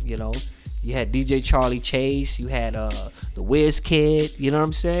incredible. You know, you had DJ Charlie Chase. You had the Wiz Kid. You know what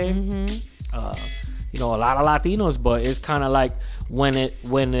I'm saying? You know, a lot of Latinos, but it's kind of like when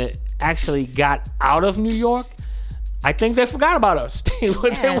it actually got out of New York, I think they forgot about us. They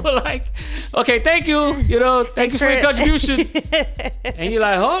were like, okay, thank you. You know, thank you for your contribution. And you're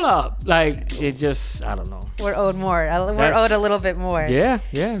like, hold up, like it just, I don't know. We're owed more. We're owed a little bit more. Yeah,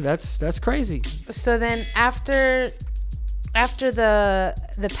 that's crazy. So then after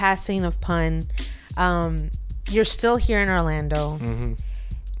the passing of Pun, you're still here in Orlando.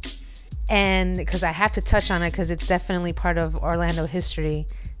 And because I have to touch on it because it's definitely part of Orlando history,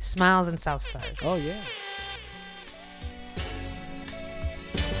 Smiles and South Stars. Oh yeah.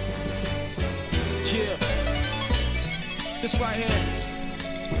 Yeah. This right here,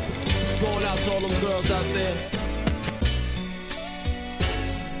 it's going out to all them girls out there.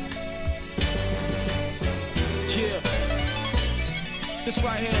 Yeah. This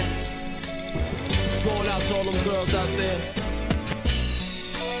right here, it's going out to all them girls out there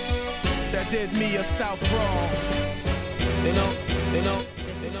that did me a south wrong. You know.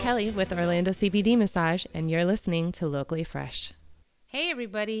 This is Kelly with Orlando CBD Massage, and you're listening to Locally Fresh. Hey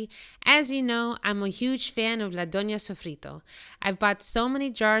everybody, as you know, I'm a huge fan of La Doña Sofrito. I've bought so many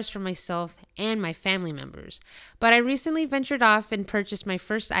jars for myself and my family members, but I recently ventured off and purchased my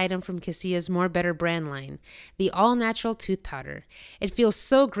first item from Casilla's More Better brand line, the all-natural tooth powder. It feels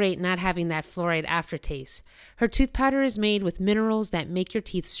so great not having that fluoride aftertaste. Her tooth powder is made with minerals that make your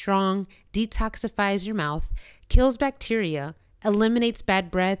teeth strong, detoxifies your mouth, kills bacteria, eliminates bad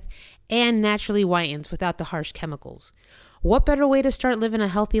breath, and naturally whitens without the harsh chemicals. What better way to start living a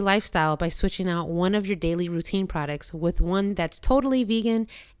healthy lifestyle by switching out one of your daily routine products with one that's totally vegan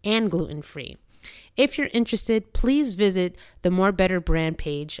and gluten-free? If you're interested, please visit the More Better brand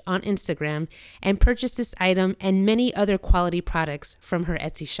page on Instagram and purchase this item and many other quality products from her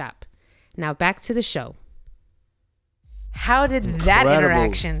Etsy shop. Now back to the show. How did that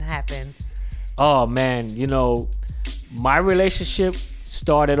interaction happen? Oh man, you know, my relationship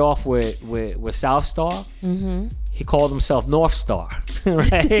started off with South Star. He called himself North Star,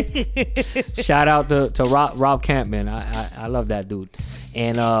 right? Shout out to Rob Campman. I love that dude.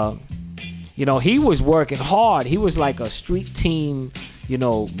 And you know, he was working hard. He was like a street team, you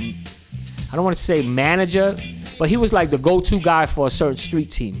know, I don't want to say manager, but he was like the go-to guy for a certain street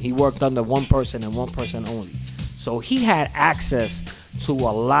team. He worked under one person and one person only. So he had access to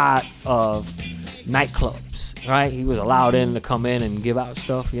a lot of nightclubs, right? He was allowed in to come in and give out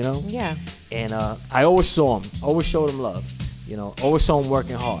stuff, you know? Yeah. And I always saw him, always showed him love, you know, always saw him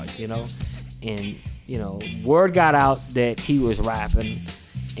working hard, you know? And, you know, word got out that he was rapping,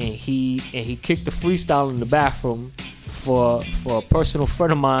 and he kicked the freestyle in the bathroom for a personal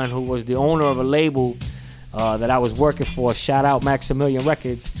friend of mine who was the owner of a label that I was working for. Shout out Maximilian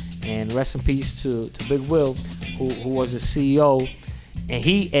Records, and rest in peace to Big Will, who was the CEO. And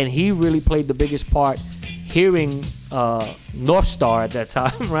he really played the biggest part, hearing North Star at that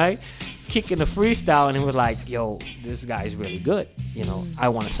time, right? Kicking the freestyle, and he was like, yo, this guy's really good. You know, I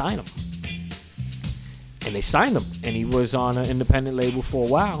want to sign him. And they signed him, and he was on an independent label for a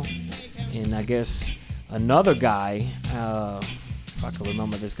while. And I guess another guy, if I can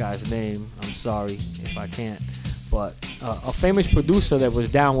remember this guy's name, I'm sorry if I can't, but a famous producer that was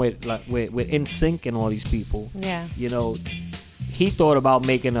down with NSYNC and all these people. Yeah. You know, he thought about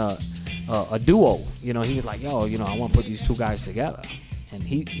making a duo. You know, he was like, yo, you know, I want to put these two guys together. And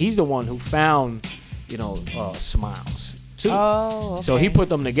he's the one who found, you know, Smiles too. Oh, okay. So he put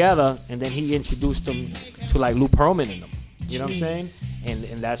them together, and then he introduced them to like Lou Pearlman in them. You know what I'm saying?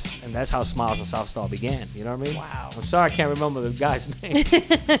 And that's how Smiles and South Star began. You know what I mean? Wow. I'm sorry I can't remember the guy's name.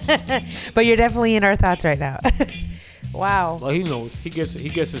 But you're definitely in our thoughts right now. Wow. Well, he knows. He gets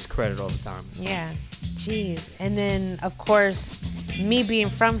his credit all the time. So. Yeah. Jeez. And then, of course, me being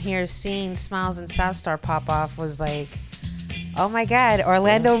from here, seeing Smiles and South Star pop off was like, oh my God,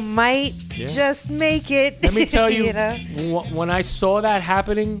 Orlando might just make it. Let me tell you, you know? When I saw that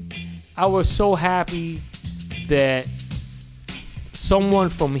happening, I was so happy that someone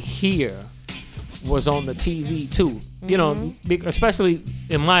from here was on the TV too. You know, especially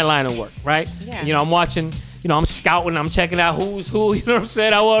in my line of work, right? Yeah. You know, I'm watching, I'm scouting, I'm checking out who's who. You know what I'm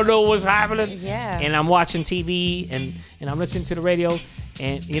saying? I want to know what's happening. Yeah. And I'm watching TV and I'm listening to the radio,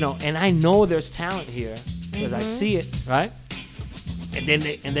 and and I know there's talent here because I see it, right? And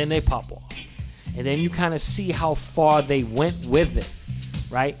then they pop off, and then you kind of see how far they went with it,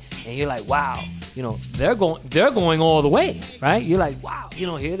 right? And you're like, wow, they're going all the way, right? You're like, wow,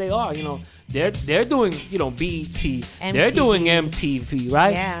 here they are, they're doing, BET, they're doing MTV,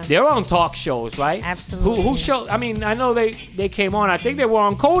 right? Yeah. They're on talk shows, right? Absolutely. Who show? I mean, I know they came on. I think they were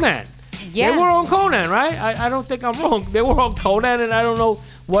on Conan. Yeah. They were on Conan, right? I don't think I'm wrong. They were on Conan, and I don't know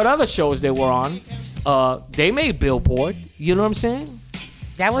what other shows they were on. They made Billboard. You know what I'm saying?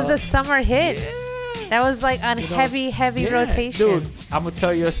 That was a summer hit. Yeah. That was like on heavy rotation. Dude, I'm gonna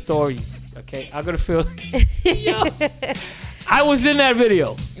tell you a story. Okay, I'm gonna feel. I was in that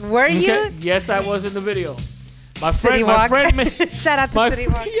video. Were you? Okay? Yes, I was in the video. My City friend, Walk. Shout out to City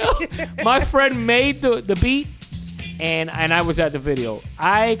Walk. My friend made the beat, and I was at the video.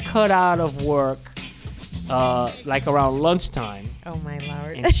 I cut out of work like around lunchtime. Oh my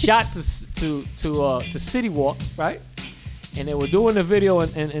lord! And shot to City Walk, right? And they were doing the video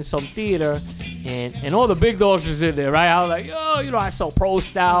in some theater, and all the big dogs was in there, right? I was like, I saw Pro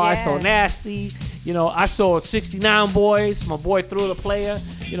Style, I saw Nasty, I saw 69 Boys, my boy Through the Player,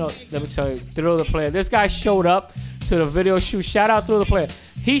 let me tell you, Through the Player. This guy showed up to the video shoot. Shout out Through the Player.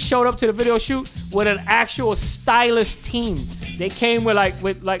 He showed up to the video shoot with an actual stylist team. They came with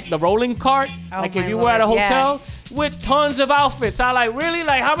the rolling cart, like if you were at a hotel. With tons of outfits. I like, really?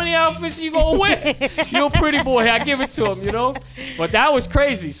 Like, how many outfits you gonna wear? You're a pretty boy. I give it to him, But that was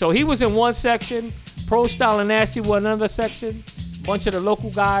crazy. So he was in one section. Pro Style and Nasty were another section. Bunch of the local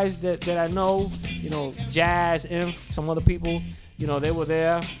guys that I know, Jazz, Inf, some other people, they were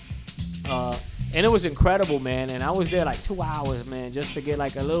there. And it was incredible, man. And I was there like 2 hours, man, just to get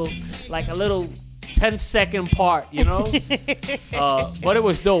like a little 10-second part, but it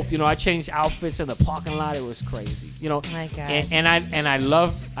was dope. I changed outfits in the parking lot. It was crazy, My God. And I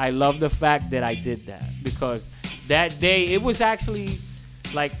love the fact that I did that, because that day it was actually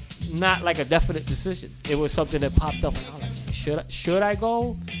like not like a definite decision. It was something that popped up, and I was like, should I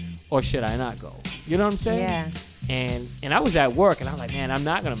go or should I not go? You know what I'm saying? Yeah. And I was at work, and I was like, man, I'm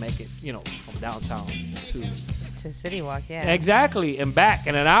not gonna make it, from downtown to City Walk, yeah. Exactly, and back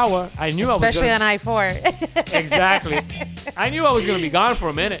in an hour. I knew Especially I was on I-4. Exactly. I knew I was going to be gone for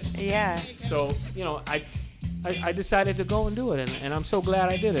a minute. Yeah. So, I decided to go and do it, and I'm so glad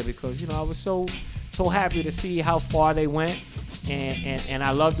I did it, because, I was so happy to see how far they went, and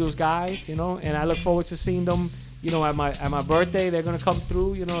I love those guys, and I look forward to seeing them, at my birthday. They're going to come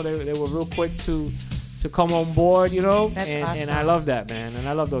through, they were real quick to come on board, That's awesome. And I love that, man, and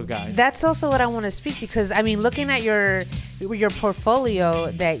I love those guys. That's also what I want to speak to, because I mean, looking at your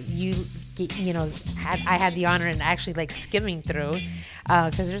portfolio that I had the honor and actually like skimming through,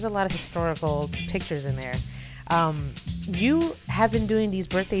 because there's a lot of historical pictures in there. You have been doing these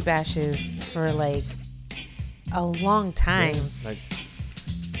birthday bashes for like a long time. Yeah, like,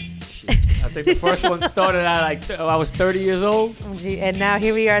 I think the first one started at I was 30 years old. And now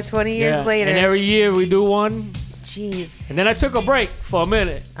here we are 20 years later. And every year we do one. Jeez. And then I took a break for a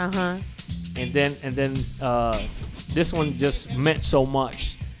minute. Uh-huh. And then this one just meant so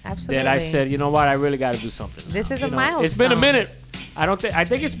much. Absolutely. That I said, you know what, I really got to do something now. This is a milestone. It's been a minute. I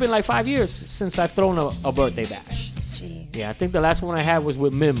think it's been like 5 years since I've thrown a birthday bash. Jeez. Yeah, I think the last one I had was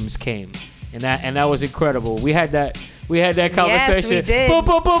with Mims came. And that was incredible. We had that conversation. Yes, we did.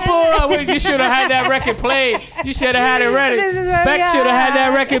 You should have had that record played. You should have had it ready. Spec should have had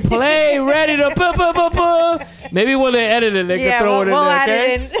that record played, ready to Maybe when they edit it, they can throw it in there.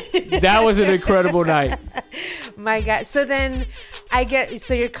 Okay? That was an incredible night. My God. So then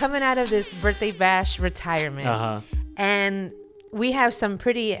so you're coming out of this birthday bash retirement. And we have some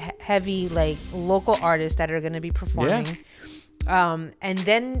pretty heavy like local artists that are going to be performing. Yeah. And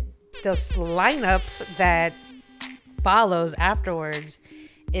then the lineup that follows afterwards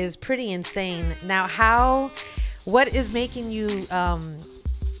is pretty insane. Now, what is making you,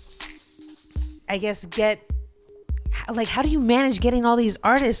 I guess, how do you manage getting all these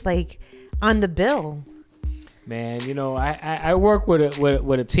artists like on the bill? Man, I work with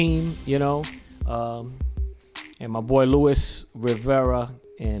a team, and my boy Luis Rivera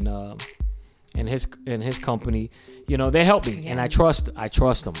and his company. They help me, and I trust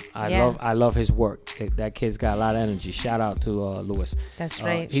them. I love his work. That kid's got a lot of energy. Shout out to Luis. That's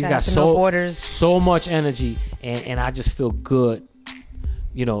right. He's Shout got out to No Borders. so much energy, and I just feel good,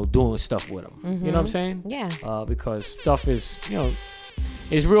 doing stuff with him. Mm-hmm. You know what I'm saying? Yeah. Because stuff is,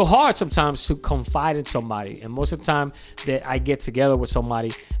 it's real hard sometimes to confide in somebody. And most of the time that I get together with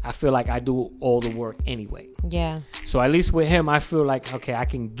somebody, I feel like I do all the work anyway. Yeah. So at least with him, I feel like, okay, I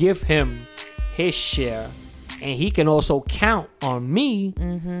can give him his share, and he can also count on me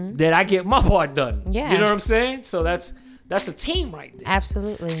that I get my part done. Yeah. You know what I'm saying? So that's a team right there.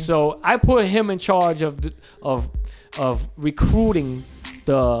 Absolutely. So I put him in charge of recruiting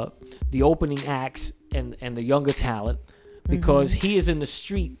the opening acts and the younger talent, because he is in the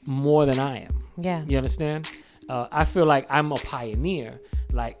street more than I am. Yeah. You understand? I feel like I'm a pioneer.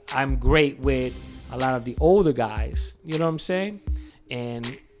 Like, I'm great with a lot of the older guys. You know what I'm saying?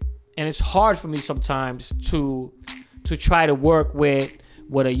 And it's hard for me sometimes to try to work with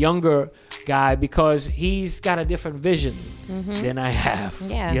a younger guy, because he's got a different vision than I have.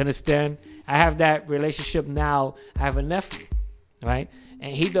 Yeah. You understand? I have that relationship now. I have a nephew, right?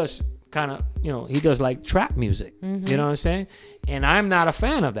 And he does kind of, he does like trap music. You know what I'm saying? And I'm not a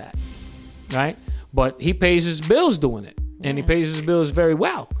fan of that, right? But he pays his bills doing it. And he pays his bills very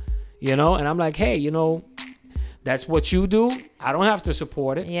well, And I'm like, hey, that's what you do. I don't have to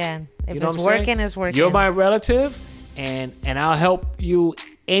support it. Yeah. If You know it's what I'm saying? working, it's working. You're my relative, and I'll help you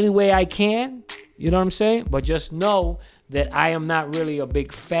any way I can. You know what I'm saying? But just know that I am not really a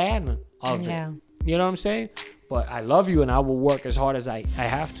big fan of it. You know what I'm saying? But I love you, and I will work as hard as I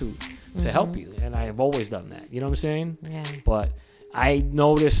have to help you. And I have always done that. You know what I'm saying? Yeah. But I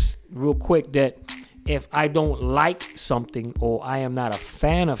noticed real quick that if I don't like something, or I am not a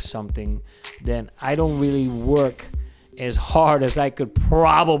fan of something, then I don't really work as hard as I could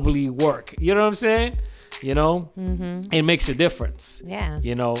probably work. You know what I'm saying? It makes a difference. Yeah.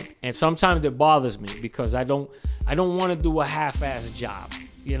 And sometimes it bothers me, because I don't want to do a half-ass job,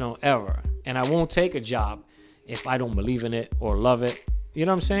 ever. And I won't take a job if I don't believe in it or love it. You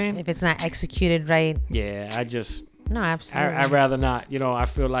know what I'm saying? If it's not executed right. Yeah, I just... No, absolutely. I'd rather not. I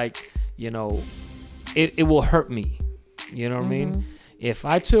feel like, it will hurt me. You know what I mean? If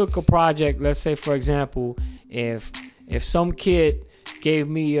I took a project, let's say, for example, if some kid gave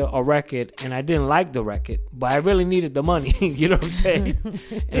me a record and I didn't like the record, but I really needed the money, you know what I'm saying?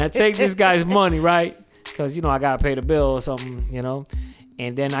 And I take this guy's money, right? Because, I got to pay the bill or something,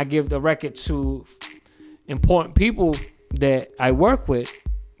 and then I give the record to important people that I work with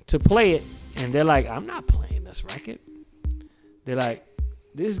to play it, and they're like, I'm not playing this record. They're like,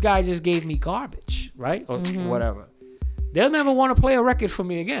 this guy just gave me garbage, right? Or whatever. They'll never want to play a record for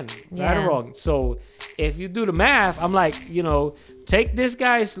me again, right or wrong. So if you do the math, I'm like, take this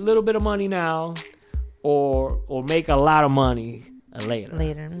guy's little bit of money now, or make a lot of money later.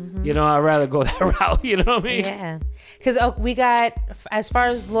 I'd rather go that route. You know what I mean? Yeah. Because we got, as far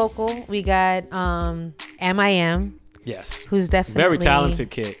as local, we got MIM. Yes. Who's definitely very talented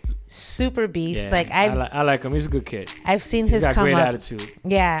kid. Super beast. Yeah, Like I like him. He's a good kid. I've seen He's his got come great up. attitude.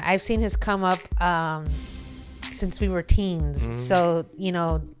 Yeah, I've seen his come up since we were teens. So,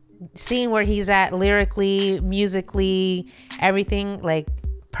 seeing where he's at lyrically, musically, everything, like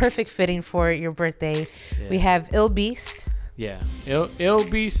perfect fitting for your birthday. Yeah. We have Ill Beast. Yeah. Ill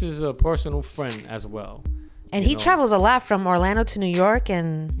Beast is a personal friend as well. And he travels a lot from Orlando to New York,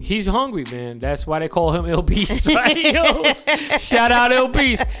 and he's hungry, man. That's why they call him Ill Beast, right? Shout out Ill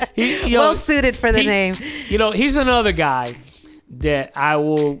Beast. Well suited for the name. He's another guy that I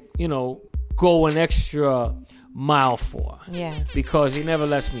will, go an extra mile for. Yeah. Because he never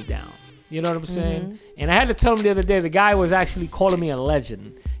lets me down. You know what I'm saying? And I had to tell him the other day, the guy was actually calling me a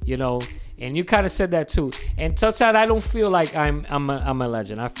legend, And you kind of said that too. And sometimes I don't feel like I'm a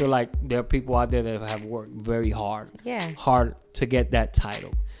legend. I feel like there are people out there that have worked very hard. Yeah. Hard to get that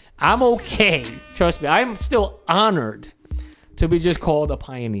title. I'm okay. Trust me. I'm still honored to be just called a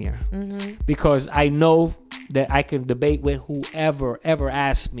pioneer. Because I know that I can debate with whoever ever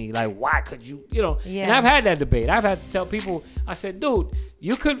asks me, like, why could you, Yeah. And I've had that debate. I've had to tell people, I said, dude,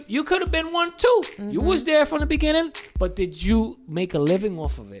 you could have been one too. You was there from the beginning, but did you make a living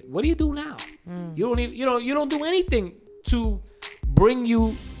off of it? What do you do now? You don't even, you don't do anything to bring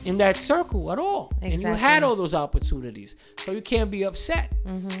you in that circle at all. Exactly. And you had all those opportunities. So you can't be upset.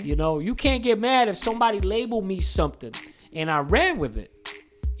 You can't get mad if somebody labeled me something and I ran with it.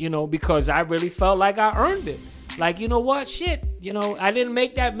 Because I really felt like I earned it. Like, you know what? Shit. I didn't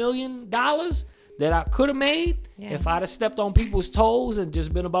make that $1 million that I could have made. Yeah. If I'd have stepped on people's toes and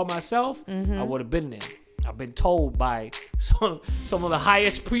just been about myself, I would have been there. I've been told by some of the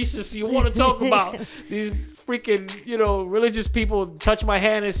highest priestesses you want to talk about. These freaking, religious people touch my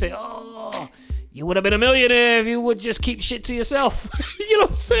hand and say, oh, you would have been a millionaire if you would just keep shit to yourself. You know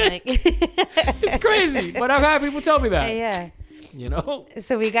what I'm saying? It's crazy. But I've had people tell me that. Yeah. You know?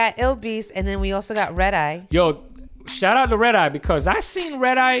 So we got Ill Beast, and then we also got Red Eye. Yo, Shout out to Red Eye, because I seen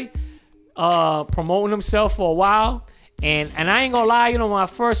Red Eye promoting himself for a while. And I ain't gonna lie, you know, when I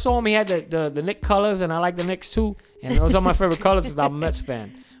first saw him, he had the Knicks colors, and I like the Knicks too. And those are my favorite colors because I'm a Mets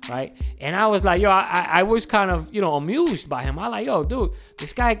fan, right? And I was like, yo, I was kind of, you know, amused by him. I like, yo, dude,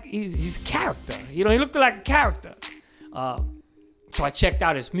 this guy, he's a character. You know, he looked like a character. So I checked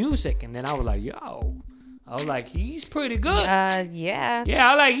out his music, and then I was like, yo, he's pretty good. Yeah. Yeah,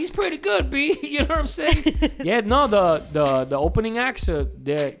 I was like, he's pretty good, B. You know what I'm saying? Yeah, no, the opening acts are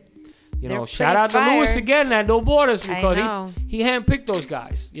there. You know, shout out to Lewis again at No Borders, because he handpicked those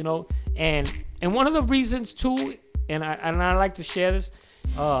guys, you know. And one of the reasons too, and I like to share this,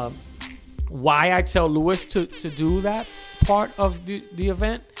 why I tell Lewis to do that part of the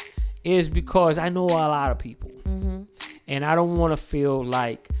event is because I know a lot of people. Mm-hmm. And I don't want to feel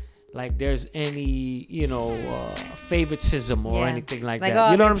like there's any, you know, favoritism or anything like that.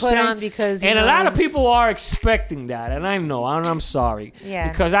 Oh, you know what I'm saying? On because and a lot of people are expecting that, and I know, and I'm sorry. Yeah.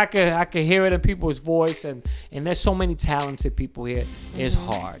 Because I could hear it in people's voice, and there's so many talented people here. Mm-hmm. It's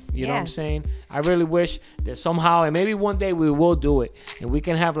hard. You know what I'm saying? I really wish that somehow, and maybe one day we will do it, and we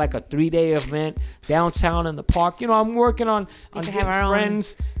can have like a 3-day event downtown in the park. You know, I'm working on getting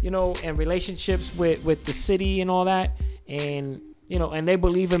friends, you know, and relationships with the city and all that, and you know, and they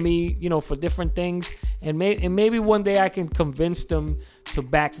believe in me, you know, for different things, and maybe one day I can convince them to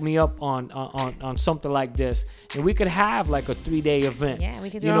back me up on something like this, and we could have like a 3-day event. Yeah, we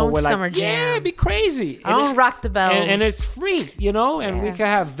could do our own summer jam. Yeah, it'd be crazy. Our own Rock the Bells, and it's free, you know, and we could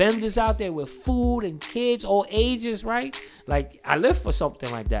have vendors out there with food and kids, all ages, right? Like, I live for something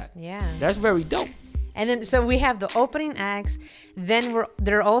like that. Yeah, that's very dope. And then, so we have the opening acts. Then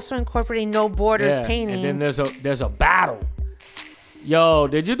they're also incorporating No Borders painting. And then there's a battle. Yo,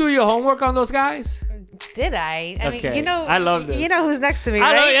 did you do your homework on those guys? Did I? I mean, you know, I love this. You know who's next to me,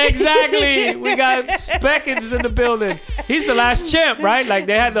 right? Exactly. We got Speckins in the building. He's the last champ, right? Like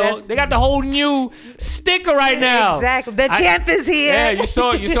they got the whole new sticker right now. Exactly. The champ is here. Yeah, you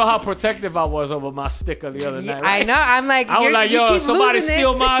saw how protective I was over my sticker the other night. Right? I know. I was like, yo, somebody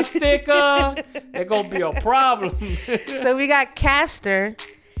steal my sticker, it's gonna be a problem. So we got Castor,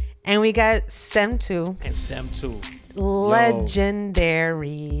 and we got Sem 2. And Sem 2. Legendary.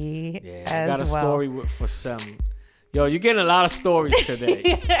 Yeah, I got a story for Sem. Yo, you're getting a lot of stories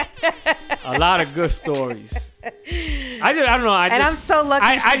today. A lot of good stories. I don't know. I'm so lucky.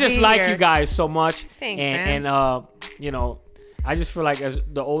 I just be like here. you guys so much. Thanks, man. And you know, I just feel like as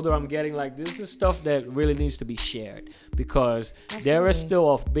the older I'm getting, like this is stuff that really needs to be shared, because there is still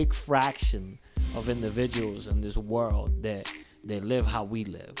a big fraction of individuals in this world that live how we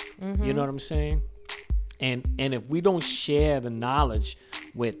live. Mm-hmm. You know what I'm saying? And if we don't share the knowledge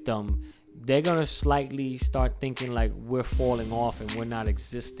with them, they're gonna slightly start thinking like we're falling off and we're not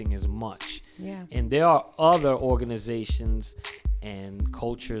existing as much. Yeah. And there are other organizations and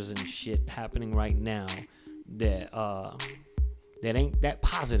cultures and shit happening right now that ain't that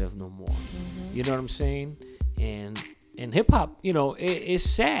positive no more. Mm-hmm. You know what I'm saying? And hip hop, you know, it's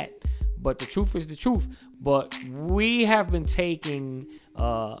sad, but the truth is the truth. But we have been taking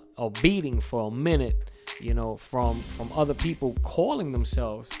a beating for a minute, you know, from other people calling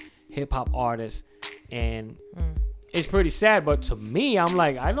themselves hip hop artists, and it's pretty sad. But to me, I'm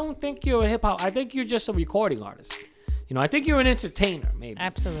like, I don't think you're a hip hop. I think you're just a recording artist. You know, I think you're an entertainer, maybe.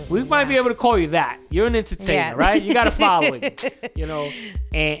 Absolutely. We might be able to call you that. You're an entertainer, right? You got a following, you know,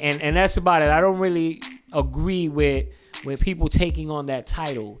 and that's about it. I don't really agree with people taking on that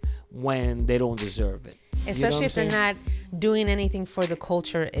title when they don't deserve it. Especially if they're not doing anything for the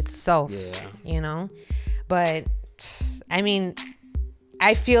culture itself. Yeah. You know? But, I mean,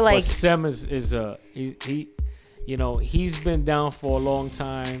 I feel like... But Sem is he you know, he's been down for a long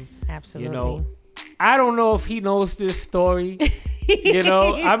time. Absolutely. You know, I don't know if he knows this story. You know,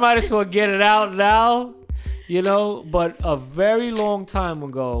 I might as well get it out now. You know, but a very long time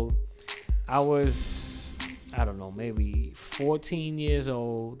ago, I was, I don't know, maybe 14 years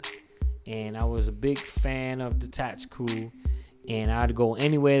old, and I was a big fan of the Tats Crew, and I'd go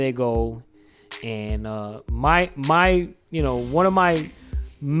anywhere they go. And my you know, one of my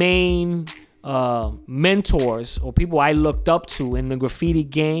main mentors or people I looked up to in the graffiti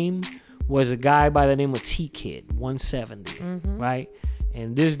game was a guy by the name of T-Kid 170, right?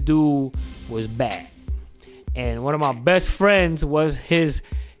 And this dude was bad. And one of my best friends was his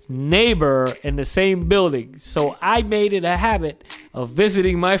neighbor in the same building. So I made it a habit of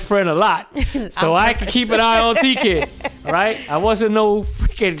visiting my friend a lot so I could keep an eye on T-Kid, right? I wasn't no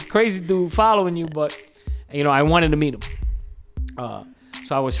freaking crazy dude following you, but, you know, I wanted to meet him.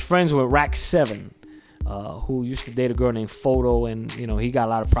 So I was friends with Rack 7, who used to date a girl named Photo, and he got a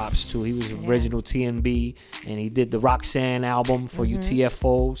lot of props too. He was original TNB, and he did the Roxanne album for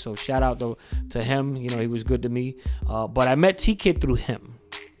UTFO. So shout out to him. He was good to me. But I met T-Kid through him,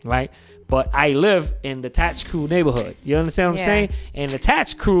 right? But I live in the Tatch Crew neighborhood. You understand what I'm saying? And the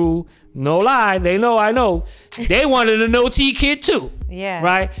Tatch Crew, no lie, they know I know. They wanted to know T-Kid too. Yeah.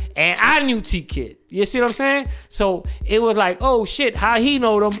 Right? And I knew T-Kid. You see what I'm saying? So it was like, oh shit, how he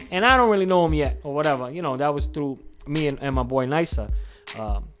know them, and I don't really know him yet, or whatever. That was through me and my boy Nisa.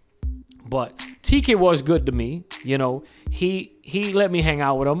 But T-Kid was good to me. He let me hang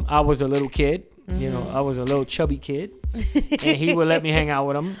out with him. I was a little kid. I was a little chubby kid. And he would let me hang out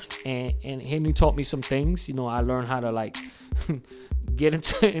with him, and he taught me some things. I learned how to like get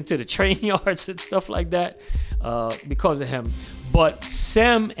into the train yards and stuff like that because of him. But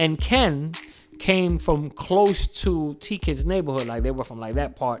Sam and Ken came from close to T-Kid's neighborhood. Like they were from like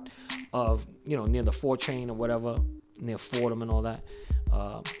that part of near the 4 train or whatever, near Fordham and all that.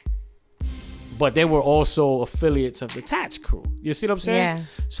 But they were also affiliates of the Tatch Crew. You see what I'm saying? Yeah.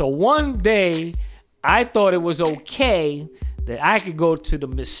 So one day, I thought it was okay that I could go to the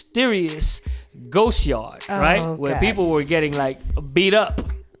mysterious ghost yard, right? Where people were getting like beat up,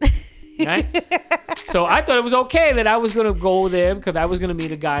 right? So I thought it was okay that I was going to go there because I was going to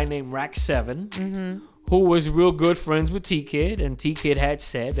meet a guy named Rack 7 who was real good friends with T-Kid, and T-Kid had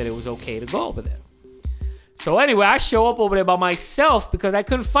said that it was okay to go over there. So anyway, I show up over there by myself because I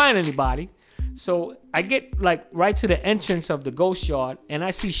couldn't find anybody. So I get like right to the entrance of the ghost yard, and I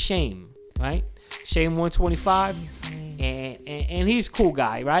see Shame, right? Shame 125, and he's a cool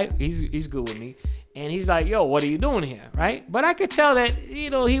guy, right? He's good with me, and he's like, "Yo, what are you doing here?" Right? But I could tell that he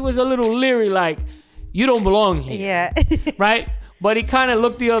was a little leery, like, "You don't belong here." Yeah. Right? But he kind of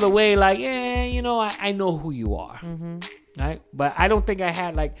looked the other way, like, "Yeah, I know who you are." Right? But I don't think I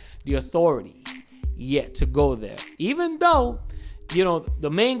had like the authority yet to go there, even though the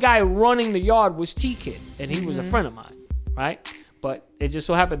main guy running the yard was T-Kid, and he was a friend of mine, right? But it just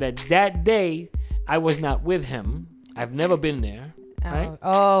so happened that day I was not with him. I've never been there, right?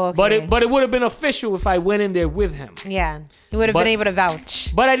 Oh, okay. But it would have been official if I went in there with him. Yeah, you would have been able to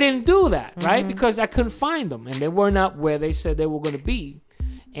vouch. But I didn't do that, right? Because I couldn't find them, and they were not where they said they were going to be.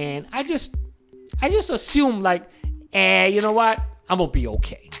 And I just assumed like, you know what? I'm gonna be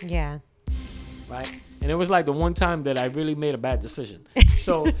okay. Yeah. Right. And it was like the one time that I really made a bad decision.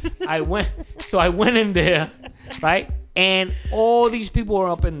 So I went in there, right? And all these people were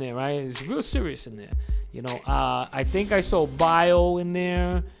up in there, right? It's real serious in there. I think I saw Bio in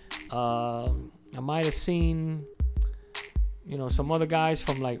there. I might have seen, some other guys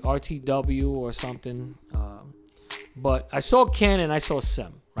from like RTW or something. But I saw Ken and I saw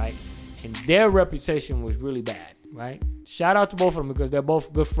Sim, right? And their reputation was really bad, right? Shout out to both of them because they're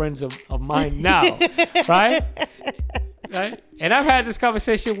both good friends of mine now, right? Right? And I've had this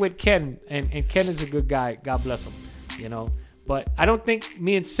conversation with Ken, and Ken is a good guy. God bless him, But I don't think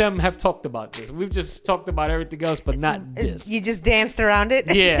me and Sam have talked about this. We've just talked about everything else, but not this. You just danced around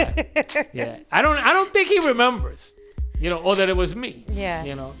it? Yeah. Yeah. I don't think he remembers, or that it was me.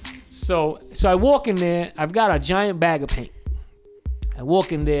 Yeah. So I walk in there. I've got a giant bag of paint. I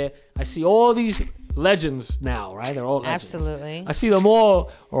walk in there. I see all these legends now, right? They're all legends. Absolutely. I see them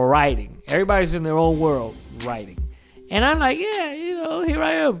all writing. Everybody's in their own world writing. And I'm like, yeah, here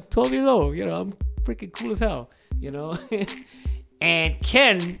I am, 12 years old. I'm freaking cool as hell, And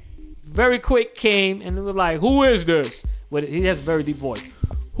Ken, very quick, came and was like, who is this? But he has a very deep voice.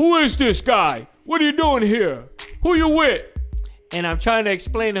 Who is this guy? What are you doing here? Who you with? And I'm trying to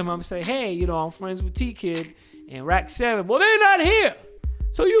explain to him. I'm saying, hey, I'm friends with T-Kid and Rack 7. Well, they're not here,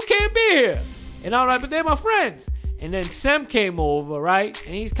 so you can't be here. And I'm like, but they're my friends. And then Sam came over, right?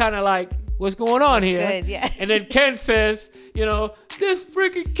 And he's kind of like, what's going on here? Good, yeah. And then Ken says, this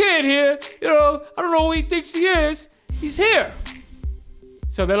freaking kid here, I don't know who he thinks he is. He's here.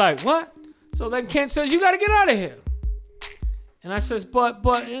 So they're like, what? So then Ken says, you got to get out of here. And I says, but,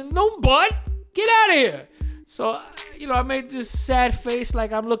 no but, get out of here. So, I made this sad face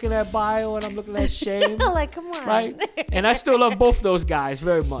like I'm looking at Bio and I'm looking at Shame. Like, come on. Right? And I still love both those guys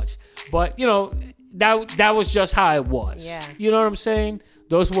very much. But, that was just how it was. Yeah. You know what I'm saying?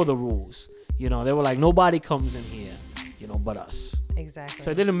 Those were the rules. They were like, nobody comes in here, but us. Exactly.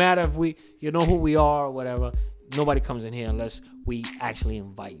 So it didn't matter if we, who we are or whatever. Nobody comes in here unless we actually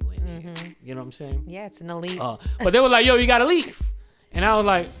invite you in here. You know what I'm saying? Yeah, it's an elite. But they were like, yo, you got to leave. And I was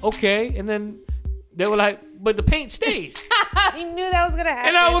like, okay. And then they were like, but the paint stays. I knew that was going to happen.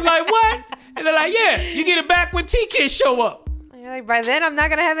 And I was like, what? And they're like, yeah, you get it back when T-Kid show up. You're like, by then I'm not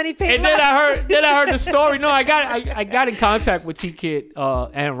going to have any paint And left. then I heard the story. No, I got in contact with T-Kid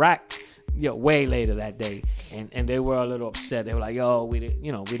and Rack way later that day, and they were a little upset. They were like, "Yo, we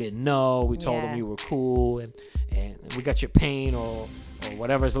didn't know. We told them you were cool, and we got your paint or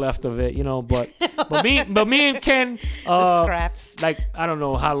whatever's left of it, But me and Ken, the scraps. like I don't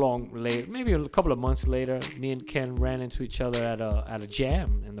know how long later, maybe a couple of months later, me and Ken ran into each other at a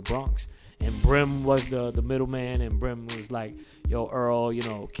jam in the Bronx, and Brim was the middleman, and Brim was like, "Yo, Earl,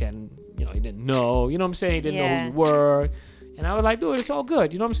 Ken, he didn't know, you know what I'm saying? He didn't know who you were," and I was like, "Dude, it's all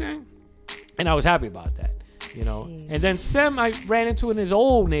good," you know what I'm saying? And I was happy about that, And then Sem, I ran into in his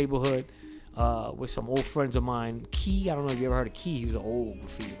old neighborhood. With some old friends of mine, Key. I don't know if you ever heard of Key. He was an old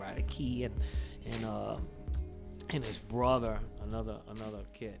graffiti writer, Key, and his brother, another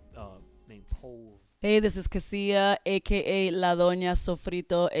kid named Pole. Hey, this is Casilla, aka La Doña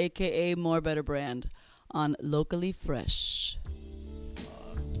Sofrito, aka More Better Brand, on Locally Fresh.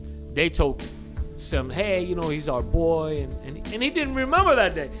 They told Sem, "Hey, he's our boy," and he didn't remember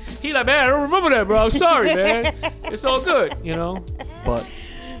that day. He like, "Man, I don't remember that, bro. I'm sorry, man. It's all good, But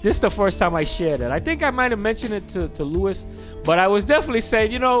this is the first time I shared it. I think I might have mentioned it to Louis, but I was definitely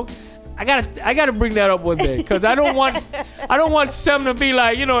saying, I gotta bring that up one day, because I don't want Sem to be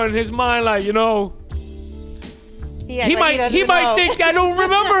like, in his mind, like, he might think I don't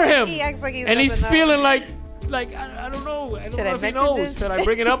remember him. He acts like and he's feeling like I don't know. I don't know if he knows. This? Should I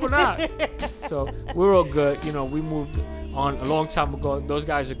bring it up or not? So we're all good. We moved on a long time ago. Those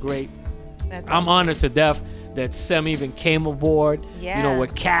guys are great. I'm honored to death that Sem even came aboard. Yeah.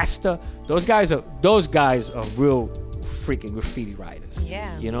 With Caster. Those guys are real freaking graffiti writers.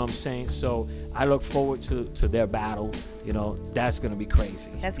 Yeah. You know what I'm saying? So I look forward to their battle. That's gonna be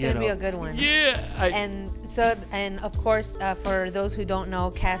crazy. That's gonna be a good one. Yeah. And of course, for those who don't know,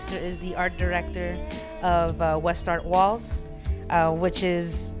 Caster is the art director of West Art Walls, which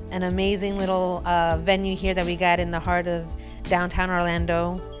is an amazing little venue here that we got in the heart of downtown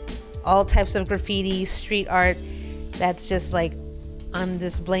Orlando. All types of graffiti, street art, that's just like on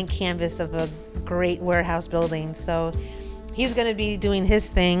this blank canvas of a great warehouse building. So he's going to be doing his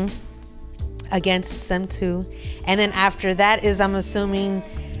thing against Sem 2. And then after that is, I'm assuming,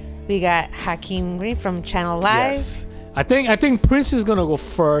 we got Hakeem Green from Channel Live. Yes. I think Prince is going to go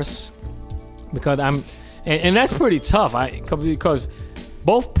first, because and that's pretty tough. Because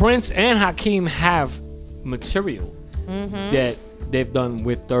both Prince and Hakeem have material that they've done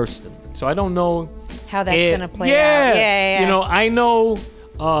with Thurston. So I don't know how that's going to play out. Yeah. I know.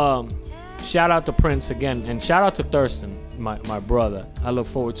 Shout out to Prince again, and shout out to Thurston, my brother. I look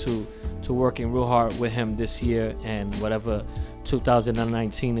forward to working real hard with him this year, and whatever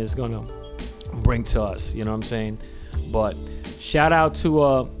 2019 is going to bring to us. You know what I'm saying? But shout out to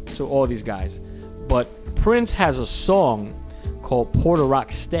all these guys. But Prince has a song called Porter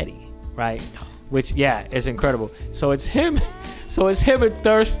Rock Steady, right? Which, is incredible. So it's him and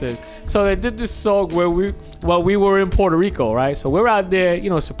Thurston. So they did this song where we were in Puerto Rico, right? So we're out there,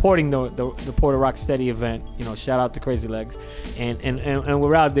 supporting the Porter Rock Steady event. Shout out to Crazy Legs, and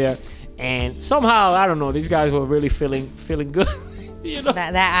we're out there, and somehow, I don't know, these guys were really feeling good.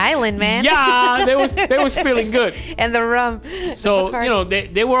 That island, man. Yeah, they was feeling good. And the rum. So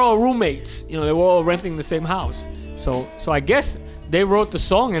they were all roommates. They were all renting the same house. So I guess they wrote the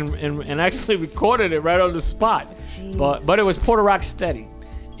song and actually recorded it right on the spot. Jeez. But it was Porter Rock Steady.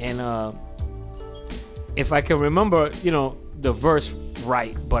 And if I can remember, the verse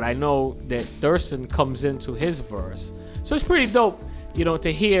right, but I know that Thurston comes into his verse. So it's pretty dope,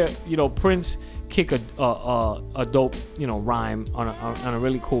 to hear, Prince kick a dope, rhyme on a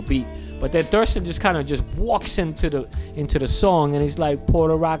really cool beat. But then Thurston just kind of just walks into the song, and he's like,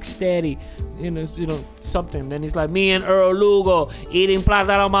 Porter Rock Steady, something. Then he's like, me and Earl Lugo eating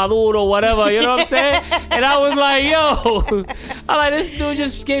plátano maduro, whatever, you know what I'm saying? And I was like, yo, this dude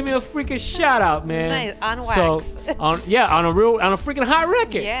just gave me a freaking shout out, man. Nice, on wax. So, on a freaking hot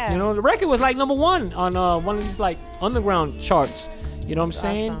record. Yeah. The record was like number 1 on one of these like underground charts. You know what I'm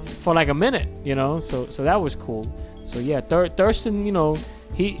saying? Awesome. For like a minute, So that was cool. So yeah, Thurston,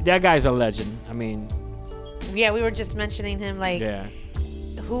 that guy's a legend. I mean, yeah, we were just mentioning him, like, yeah.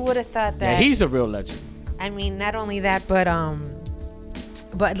 Who would have thought that? Yeah, he's a real legend. I mean, not only that, but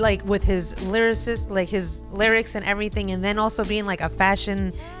like with his his lyrics and everything, and then also being like a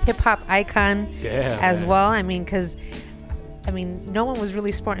fashion hip hop icon as well. I mean, because no one was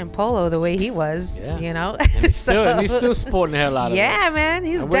really sporting polo the way he was, And he's still sporting the hell out of it. Yeah, man,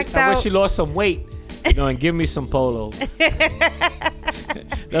 he's decked out. I wish he lost some weight, and give me some polo.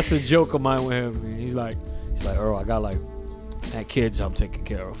 That's a joke of mine with him. He's like, Earl, I got kids I'm taking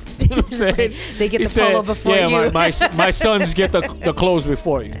care of. You know what I'm saying? They get the polo before you. Yeah, my sons get the clothes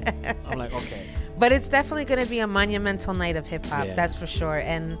before you. I'm like, okay. But it's definitely going to be a monumental night of hip hop, that's for sure.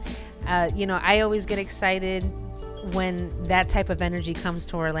 And I always get excited when that type of energy comes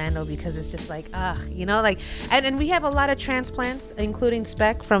to Orlando, because it's just like, and we have a lot of transplants, including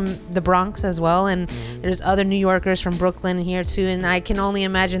Spec from the Bronx as well, and there's other New Yorkers from Brooklyn here too, and I can only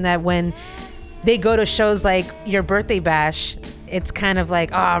imagine that when they go to shows like your birthday bash, it's kind of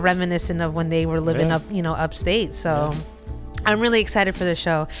like reminiscent of when they were living up upstate. So I'm really excited for the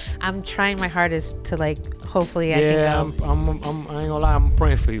show. I'm trying my hardest to hopefully I can go. I ain't gonna lie, I'm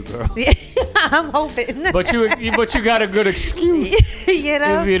praying for you, girl. I'm hoping. But you got a good excuse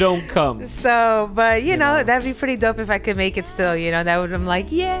if you don't come. So, but you know, that'd be pretty dope if I could make it still. That would, I'm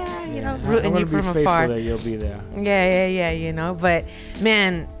like, rooting you from afar. That you'll be there. Yeah. But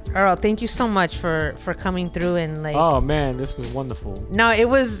man, Earl, thank you so much for coming through and Oh man, this was wonderful. No, it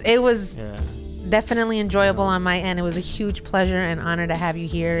was definitely enjoyable on my end. It was a huge pleasure and honor to have you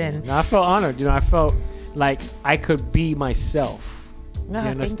here. And I felt honored. I felt like I could be myself. You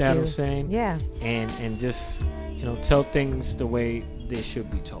understand what I'm saying? Yeah. And just tell things the way they should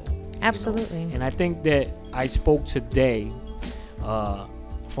be told. Absolutely. And I think that I spoke today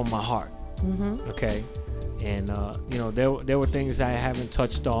from my heart. Okay. And there were things I haven't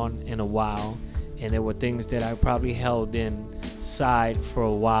touched on in a while, and there were things that I probably held inside for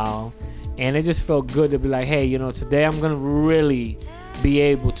a while, and it just felt good to be like, hey, today I'm gonna really be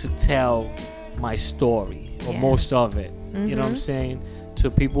able to tell my story, or most of it. You know what I'm saying? To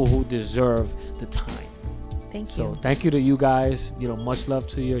people who deserve the time. Thank you. So thank you to you guys. Much love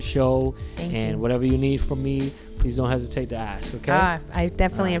to your show. Thank and you. Whatever you need from me, please don't hesitate to ask. Okay. I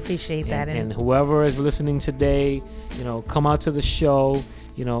definitely appreciate that. And whoever is listening today, come out to the show.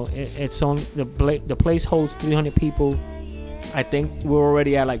 It's on the place holds 300 people. I think we're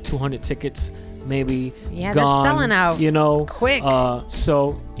already at like 200 tickets, maybe. Yeah, gone, they're selling out. Quick.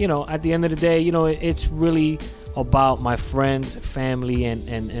 So at the end of the day, it's really about my friends, family,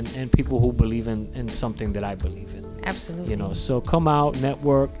 and people who believe in something that I believe in. Absolutely. So come out,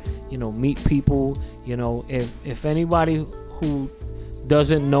 network, meet people. If anybody who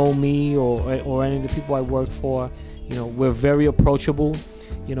doesn't know me or any of the people I work for, we're very approachable.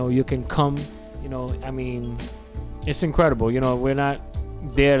 You can come. It's incredible. We're not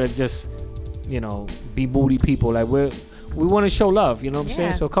there to just be moody people. Like we want to show love. You know what I'm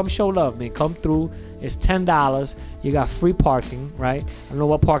saying? So come show love, man. Come through. It's $10. You got free parking, right? I don't know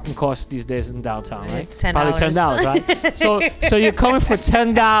what parking costs these days in downtown, right? It's $10. Probably $10, right? So you're coming for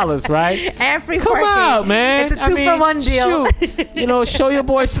 $10, right? Every Come parking. out, man. It's a 2-for-1 deal. Shoot. Show your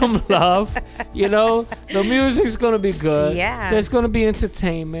boy some love. The music's gonna be good. Yeah. There's gonna be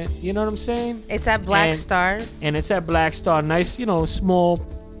entertainment. You know what I'm saying? It's at Blackstar. And it's at Blackstar. Nice, small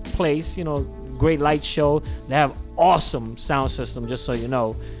place. Great light show. They have awesome sound system. Just so you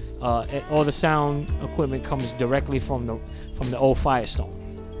know. All the sound equipment comes directly from the old Firestone.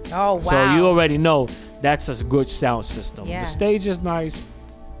 Oh, wow. So you already know that's a good sound system. Yeah. The stage is nice,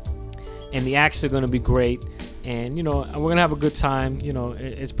 and the acts are going to be great. And, we're going to have a good time.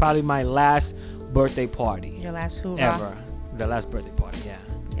 It's probably my last birthday party. Your last hoorah? Ever. The last birthday party, Yeah.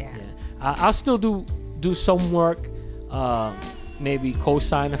 I'll still do some work, maybe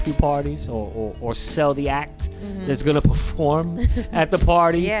co-sign a few parties or sell the act that's gonna perform at the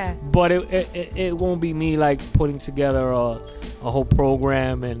party. Yeah. But it won't be me putting together a whole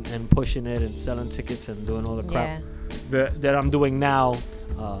program and pushing it and selling tickets and doing all the crap that I'm doing now.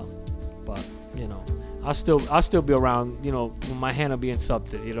 But I'll still be around. My hand will be in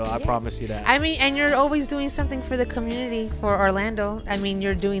something. I promise you that. I mean, and you're always doing something for the community, for Orlando. I mean,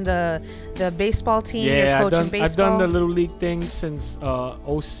 you're doing the baseball team. Yeah, you're coaching baseball. I've done the little league thing since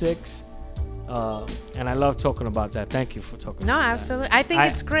 2006, and I love talking about that. Thank you for talking. No, about absolutely. that. I think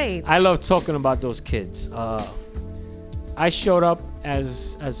it's great. I love talking about those kids. I showed up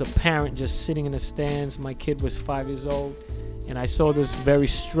as a parent, just sitting in the stands. My kid was 5 years old, and I saw this very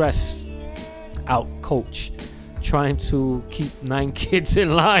stressed out coach trying to keep 9 kids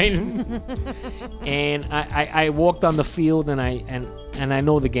in line. And I walked on the field, and I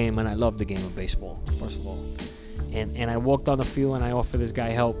know the game, and I love the game of baseball, first of all. And I walked on the field, and I offered this guy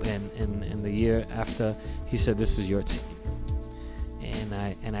help, and the year after, he said, "This is your team."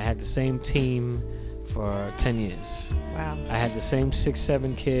 And I had the same team for 10 years. Wow. I had the same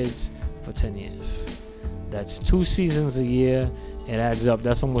 6-7 kids for 10 years. That's 2 seasons a year. It adds up.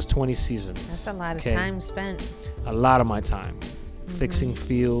 That's almost 20 seasons. That's a lot of time spent. A lot of my time. Fixing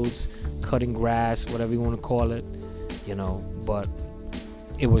fields, cutting grass, whatever you want to call it. But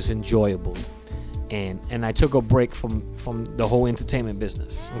it was enjoyable. And I took a break from the whole entertainment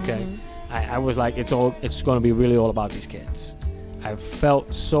business. Okay. I was like, it's going to be really all about these kids. I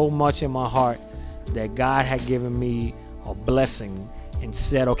felt so much in my heart that God had given me a blessing, and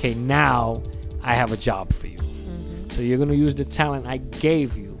said, okay, now I have a job for you. So you're gonna use the talent I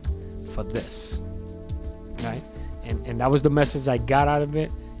gave you for this, right? And that was the message I got out of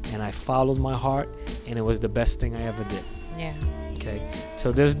it, and I followed my heart, and it was the best thing I ever did. Yeah. Okay.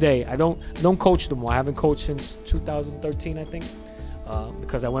 So this day, I don't coach no more. I haven't coached since 2013, I think,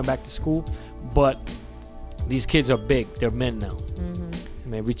 because I went back to school. But these kids are big. They're men now,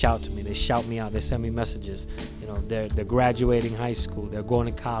 and they reach out to me. They shout me out. They send me messages. You know, they're graduating high school. They're going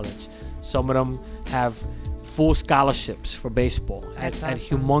to college. Some of them have full scholarships for baseball at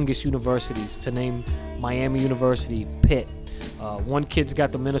humongous universities, to name Miami University, Pitt. One kid's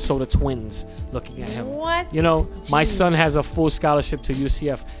got the Minnesota Twins looking at him. What? You know, my Jeez. son has a full scholarship to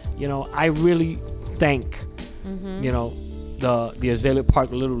UCF. You know, I really thank, you know, the Azalea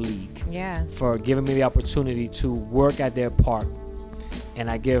Park Little League for giving me the opportunity to work at their park. And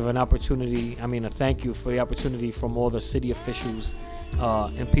I give a thank you for the opportunity from all the city officials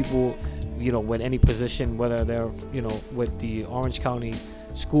and people, you know, with any position, whether they're, you know, with the Orange County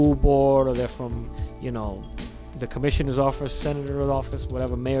School Board, or they're from, you know, the commissioner's office, senator's office,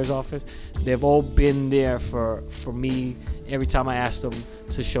 whatever, mayor's office. They've all been there for me every time I ask them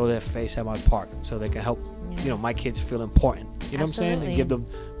to show their face at my park, so they can help, you know, my kids feel important. You know what I'm saying? And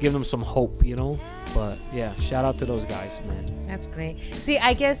give them some hope, you know? But yeah, shout out to those guys, man. That's great. See,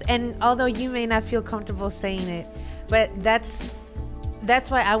 I guess, and although you may not feel comfortable saying it, but that's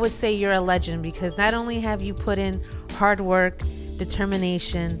why I would say you're a legend, because not only have you put in hard work,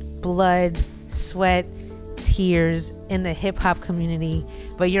 determination, blood, sweat, tears in the hip hop community,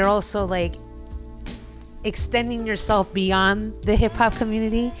 but you're also like extending yourself beyond the hip hop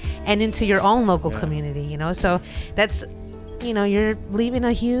community and into your own local community, you know? So that's, you know, you're leaving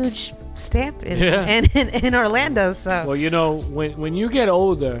a huge stamp in Orlando. So, well, you know, when you get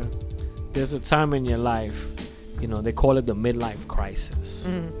older, there's a time in your life, you know, they call it the midlife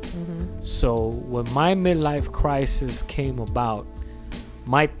crisis. So when my midlife crisis came about,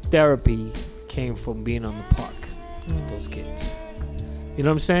 my therapy came from being on the park with those kids. You know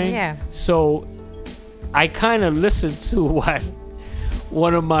what I'm saying? Yeah. So I kind of listened to what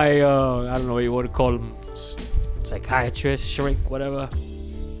one of my, I don't know what you want to call them, psychiatrist, shrink, whatever,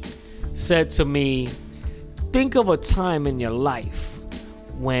 said to me, think of a time in your life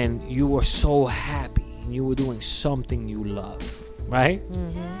when you were so happy and you were doing something you love, right?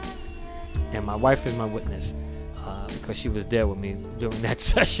 And my wife is my witness, because she was there with me during that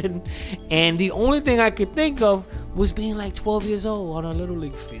session. And the only thing I could think of was being like 12 years old on a Little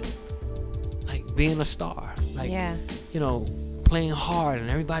League field, like being a star, like, you know, playing hard and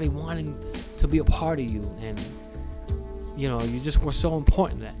everybody wanting to be a part of you. And, you know, you just were so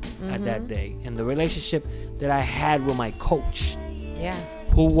important at that day. And the relationship that I had with my coach,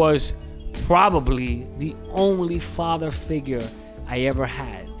 who was probably the only father figure I ever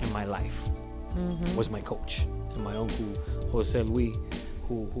had in my life, was my coach. And my uncle, Jose Luis,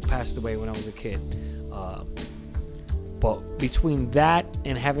 who passed away when I was a kid. But between that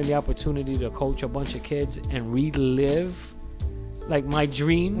and having the opportunity to coach a bunch of kids and relive like my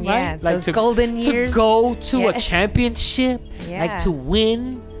dream, right? Like those golden years. To go to a championship, like to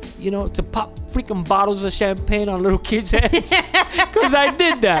win, you know, to pop freaking bottles of champagne on little kids' heads. Because I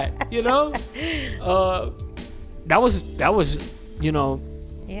did that, you know? That was, you know,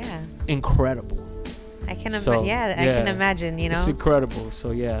 incredible. I can imagine, you know. It's incredible.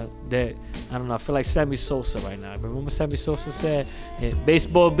 So yeah, I don't know. I feel like Sammy Sosa right now. Remember Sammy Sosa said,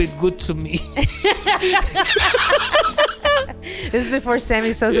 "Baseball been good to me." This is before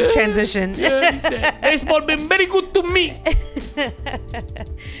Sammy Sosa's transition. He said, "Baseball been very good to me."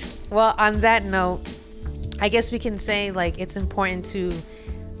 Well, on that note, I guess we can say, like, it's important to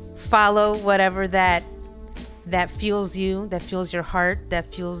follow whatever that fuels you, that fuels your heart, that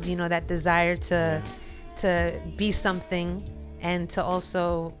fuels, you know, that desire to be something, and to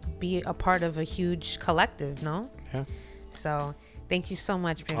also be a part of a huge collective, no? Yeah. So thank you so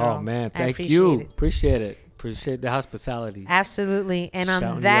much, Earl. Oh man, thank you. Appreciate it. Appreciate the hospitality. Absolutely. And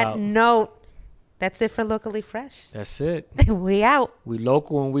on that note, that's it for Locally Fresh. That's it. We out. We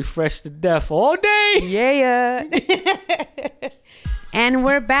local and we fresh to death all day. Yeah. And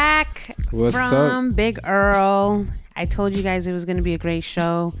we're back from Big Earl. I told you guys it was going to be a great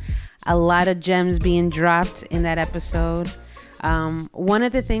show. A lot of gems being dropped in that episode. One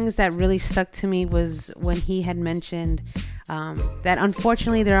of the things that really stuck to me was when he had mentioned that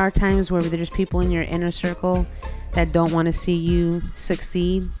unfortunately there are times where there's people in your inner circle that don't want to see you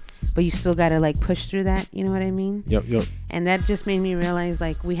succeed, but you still got to like push through that. You know what I mean? Yep. And that just made me realize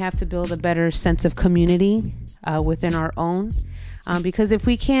like we have to build a better sense of community within our own. Because if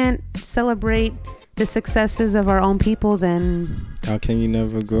we can't celebrate the successes of our own people, then how can you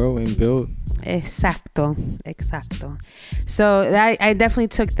never grow and build? Exacto. So I definitely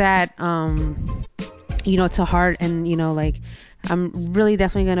took that, to heart, and I'm really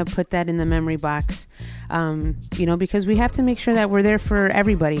definitely gonna put that in the memory box, because we have to make sure that we're there for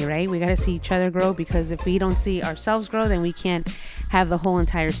everybody, right? We got to see each other grow, because if we don't see ourselves grow, then we can't have the whole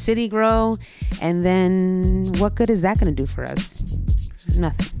entire city grow, and then what good is that gonna do for us?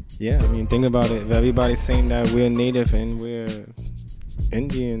 Nothing. Yeah, I mean, think about it. If everybody's saying that we're native and we're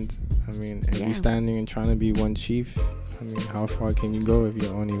Indians, I mean, if you're standing and trying to be one chief, I mean, how far can you go if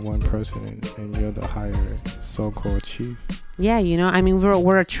you're only one person and you're the higher so-called chief? Yeah, I mean,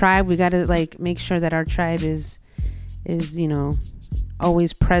 we're a tribe. We got to make sure that our tribe is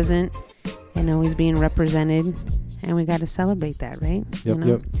always present and always being represented, and we got to celebrate that, right?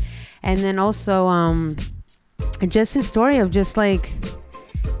 Yep. And then also just his story of just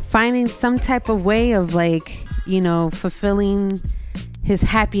finding some type of way of fulfilling his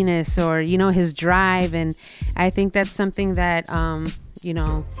happiness or his drive, and I think that's something that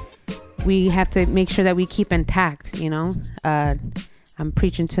we have to make sure that we keep intact. I'm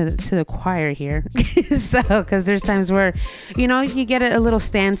preaching to the choir here, so because there's times where you get a little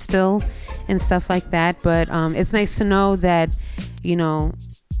standstill and stuff like that, but it's nice to know that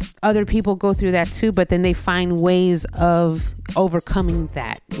other people go through that too, but then they find ways of overcoming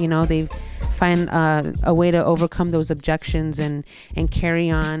that. They find a way to overcome those objections and carry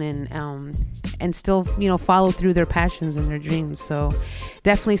on and still follow through their passions and their dreams. So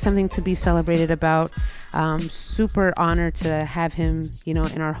definitely something to be celebrated about. Super honored to have him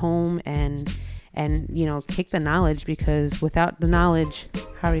in our home and kick the knowledge, because without the knowledge,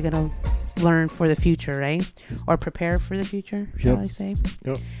 how are we gonna learn for the future, right? Or prepare for the future, shall I say?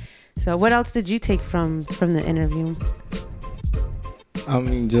 Yep. So what else did you take from the interview? I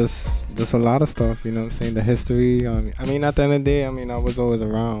mean, just a lot of stuff, you know what I'm saying? The history. I mean, at the end of the day, I mean, I was always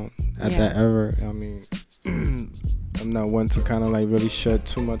around at that era. I mean, I'm not one to kind of really shed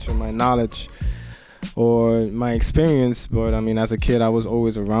too much of my knowledge or my experience, but I mean, as a kid, I was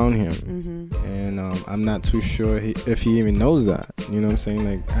always around him. Mm-hmm. And I'm not too sure if he even knows that, you know what I'm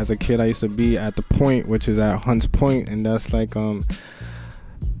saying? As a kid, I used to be at the Point, which is at Hunts Point, and that's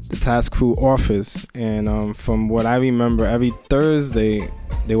the task crew office, and from what I remember, every Thursday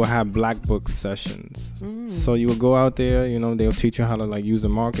they will have black book sessions. So you would go out there, they'll teach you how to use the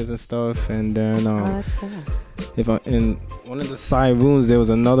markers and stuff, and then that's cool. In one of the side rooms there was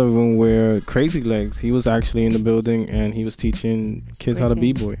another room where Crazy Legs, he was actually in the building and he was teaching kids how to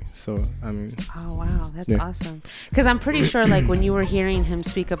b-boy. So I mean, oh wow, that's awesome. Because I'm pretty sure when you were hearing him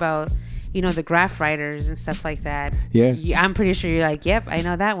speak about the graph writers and stuff like that, I'm pretty sure you're yep, I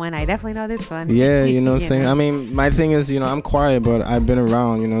know that one, I definitely know this one. Yeah, you know what I'm saying? I mean, my thing is, I'm quiet, but I've been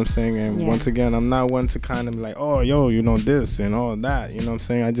around, you know what I'm saying? And once again, I'm not one to kind of be like, oh, yo, this and all that, you know what I'm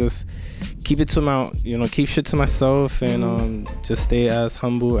saying? I just keep it to keep shit to myself, and just stay as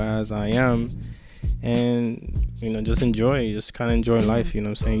humble as I am, and just kind of enjoy life, you know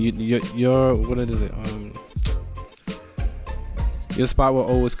what I'm saying? You're what is it? Your spot will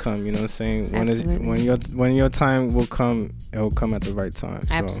always come, you know what I'm saying? When your time will come, it will come at the right time.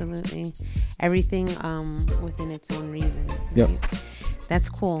 So. Absolutely. Everything within its own reason. Right? Yep. That's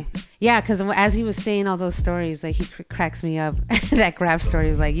cool. Yeah, because as he was saying all those stories, he cracks me up. That graph story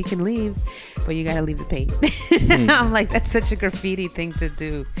was you can leave, but you got to leave the paint. I'm that's such a graffiti thing to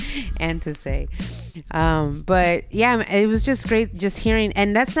do and to say. But yeah, it was just great just hearing,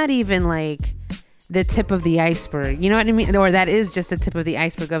 and that's not even the tip of the iceberg, you know what I mean? Or that is just the tip of the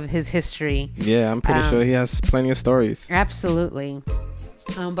iceberg of his history. Yeah, I'm pretty sure he has plenty of stories. Absolutely.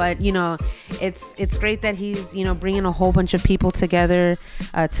 But it's great that he's bringing a whole bunch of people together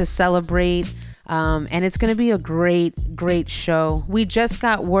to celebrate, and it's going to be a great show. We just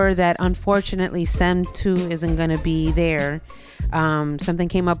got word that unfortunately Sem 2 isn't going to be there. Something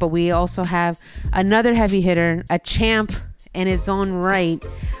came up, but we also have another heavy hitter, a champ in its own right,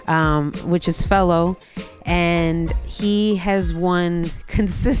 which is Fellow, and he has won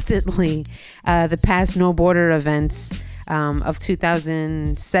consistently the past No Border events of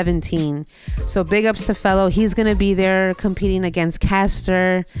 2017. So big ups to Fellow. He's gonna be there competing against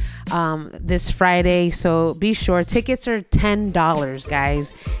Caster this Friday, so be sure. Tickets are $10,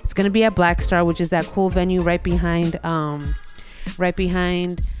 guys. It's gonna be at Blackstar, which is that cool venue right behind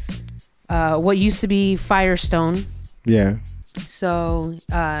what used to be Firestone. Yeah. So,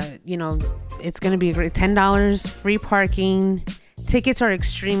 it's going to be a great $10, free parking. Tickets are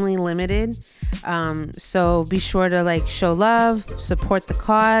extremely limited. So be sure to show love, support the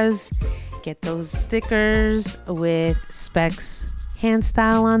cause, get those stickers with Specs hand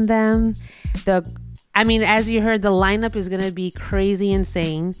style on them. The I mean, as you heard, the lineup is going to be crazy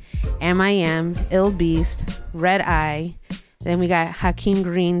insane. M.I.M., Ill Beast, Red Eye. Then we got Hakeem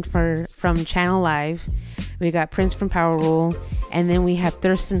Green from Channel Live. We got Prince from Power Rule. And then we have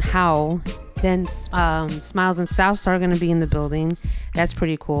Thurston Howell. Then Smiles and Southstar are going to be in the building. That's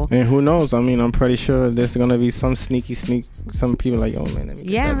pretty cool. And who knows? I mean, I'm pretty sure there's going to be some sneak. Some people like, oh man,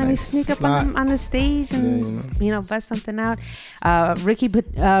 let me sneak up on the stage and bust something out. Ricky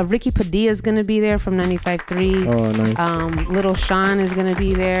Padilla is going to be there from 95.3. Oh, nice. Little Sean is going to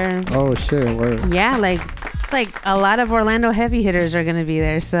be there. Oh shit! Word. Yeah, it's like a lot of Orlando heavy hitters are going to be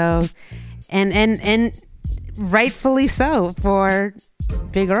there. So, and rightfully so for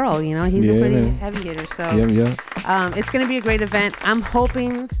Big Earl, he's a pretty heavy hitter. So it's going to be a great event. I'm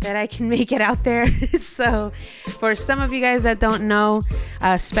hoping that I can make it out there. So for some of you guys that don't know,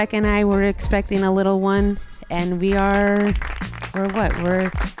 Spec and I were expecting a little one, and we're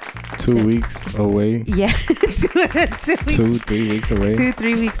 2 weeks away. Yeah, 3 weeks away.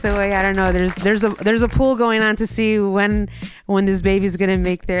 3 weeks away. I don't know. There's a pool going on to see when this baby's gonna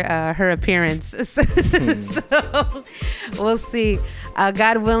make her appearance. So we'll see.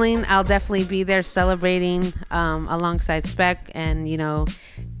 God willing, I'll definitely be there celebrating alongside Spec and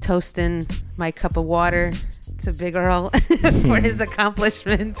toasting my cup of water to Big Earl for his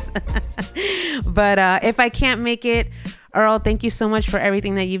accomplishments. But if I can't make it, Earl, thank you so much for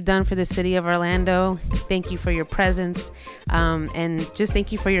everything that you've done for the city of Orlando. Thank you for your presence, and just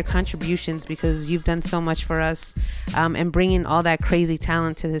thank you for your contributions, because you've done so much for us, and bringing all that crazy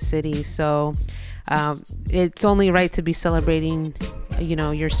talent to the city. So it's only right to be celebrating,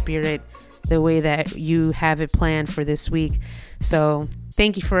 your spirit the way that you have it planned for this week. So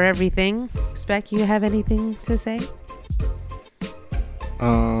thank you for everything. Spec, you have anything to say?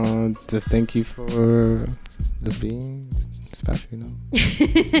 Just thank you for just being special,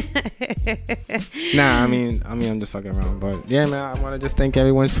 Nah, I mean, I'm just fucking around, but yeah, man, I want to just thank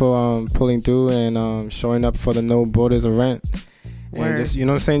everyone for pulling through and showing up for the No Borders event. Word. And just,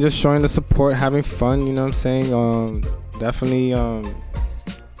 just showing the support, having fun, definitely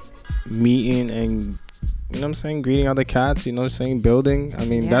meeting and greeting other cats, building. I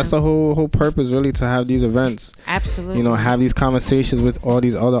mean, that's the whole purpose, really, to have these events. Absolutely. Have these conversations with all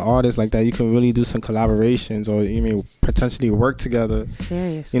these other artists like that. You can really do some collaborations, or potentially work together.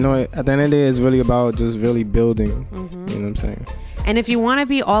 Seriously. At the end of the day, it's really about just really building. Mm-hmm. You know what I'm saying? And if you want to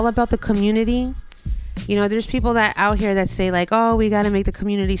be all about the community, there's people that out here that say like, oh, we got to make the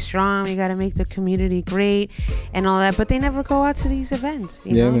community strong, we got to make the community great and all that, but they never go out to these events.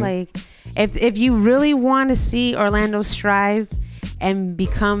 Like if you really want to see Orlando strive and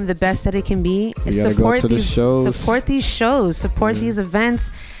become the best that it can be, support these shows, support these events,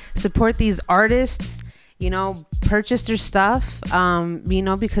 support these artists, purchase their stuff,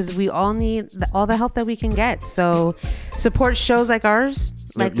 because we all need all the help that we can get. So support shows like ours,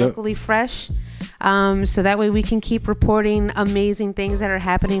 like Locally Fresh. So that way we can keep reporting amazing things that are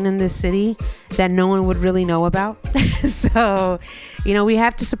happening in this city that no one would really know about. So, we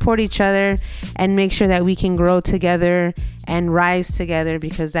have to support each other and make sure that we can grow together and rise together,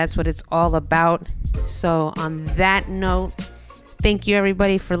 because that's what it's all about. So on that note, thank you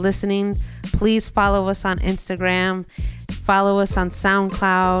everybody for listening. Please follow us on Instagram, follow us on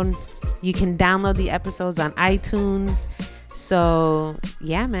SoundCloud. You can download the episodes on iTunes. So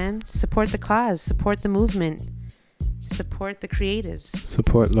yeah, man, support the cause, support the movement, support the creatives,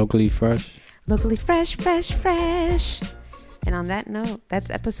 support Locally Fresh. Locally Fresh. And on that note, that's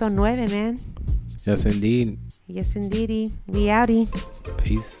episode 9, man. Yes indeedy. We outie.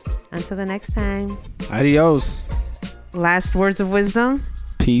 Peace. Until the next time. Adios. Last words of wisdom.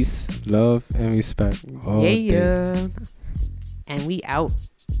 Peace, love, and respect. All day. And we out.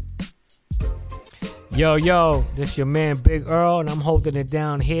 Yo, this your man Big Earl, and I'm holding it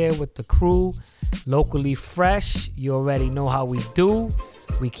down here with the crew, Locally Fresh. You already know how we do.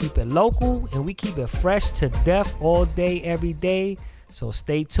 We keep it local, and we keep it fresh to death all day, every day. So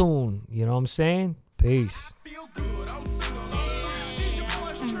stay tuned. You know what I'm saying? Peace.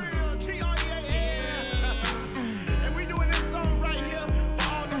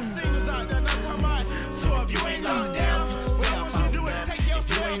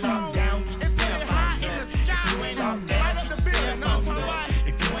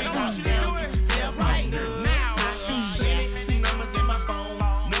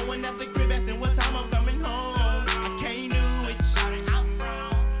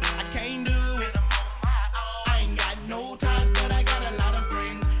 No time.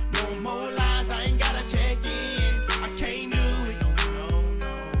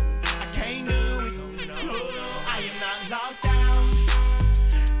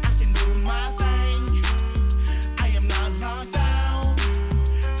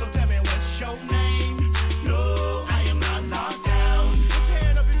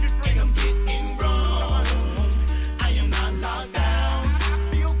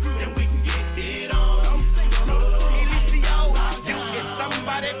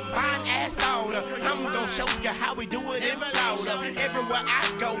 got that fine ass daughter. I'm gonna show you how we do it in Florida. Everywhere I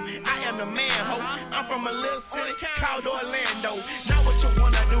go, I am the man, ho. I'm from a little city called Orlando. Now what you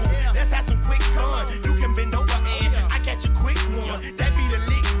wanna do? Let's have some quick fun. You can bend over and I catch a quick one. That be the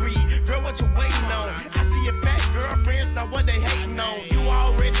lick read. Girl, what you waiting on? I see your fat girlfriends, now what they hating on? You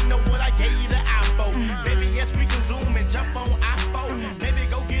already know what I gave you the iPhone. Baby, yes, we can zoom and jump on iPhone. Maybe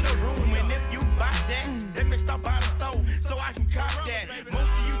go get a room, and if you buy that, let me stop by the store so I can cop that.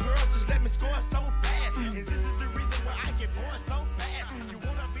 Most of you girls just let me score so fast, and this is the reason why I get bored.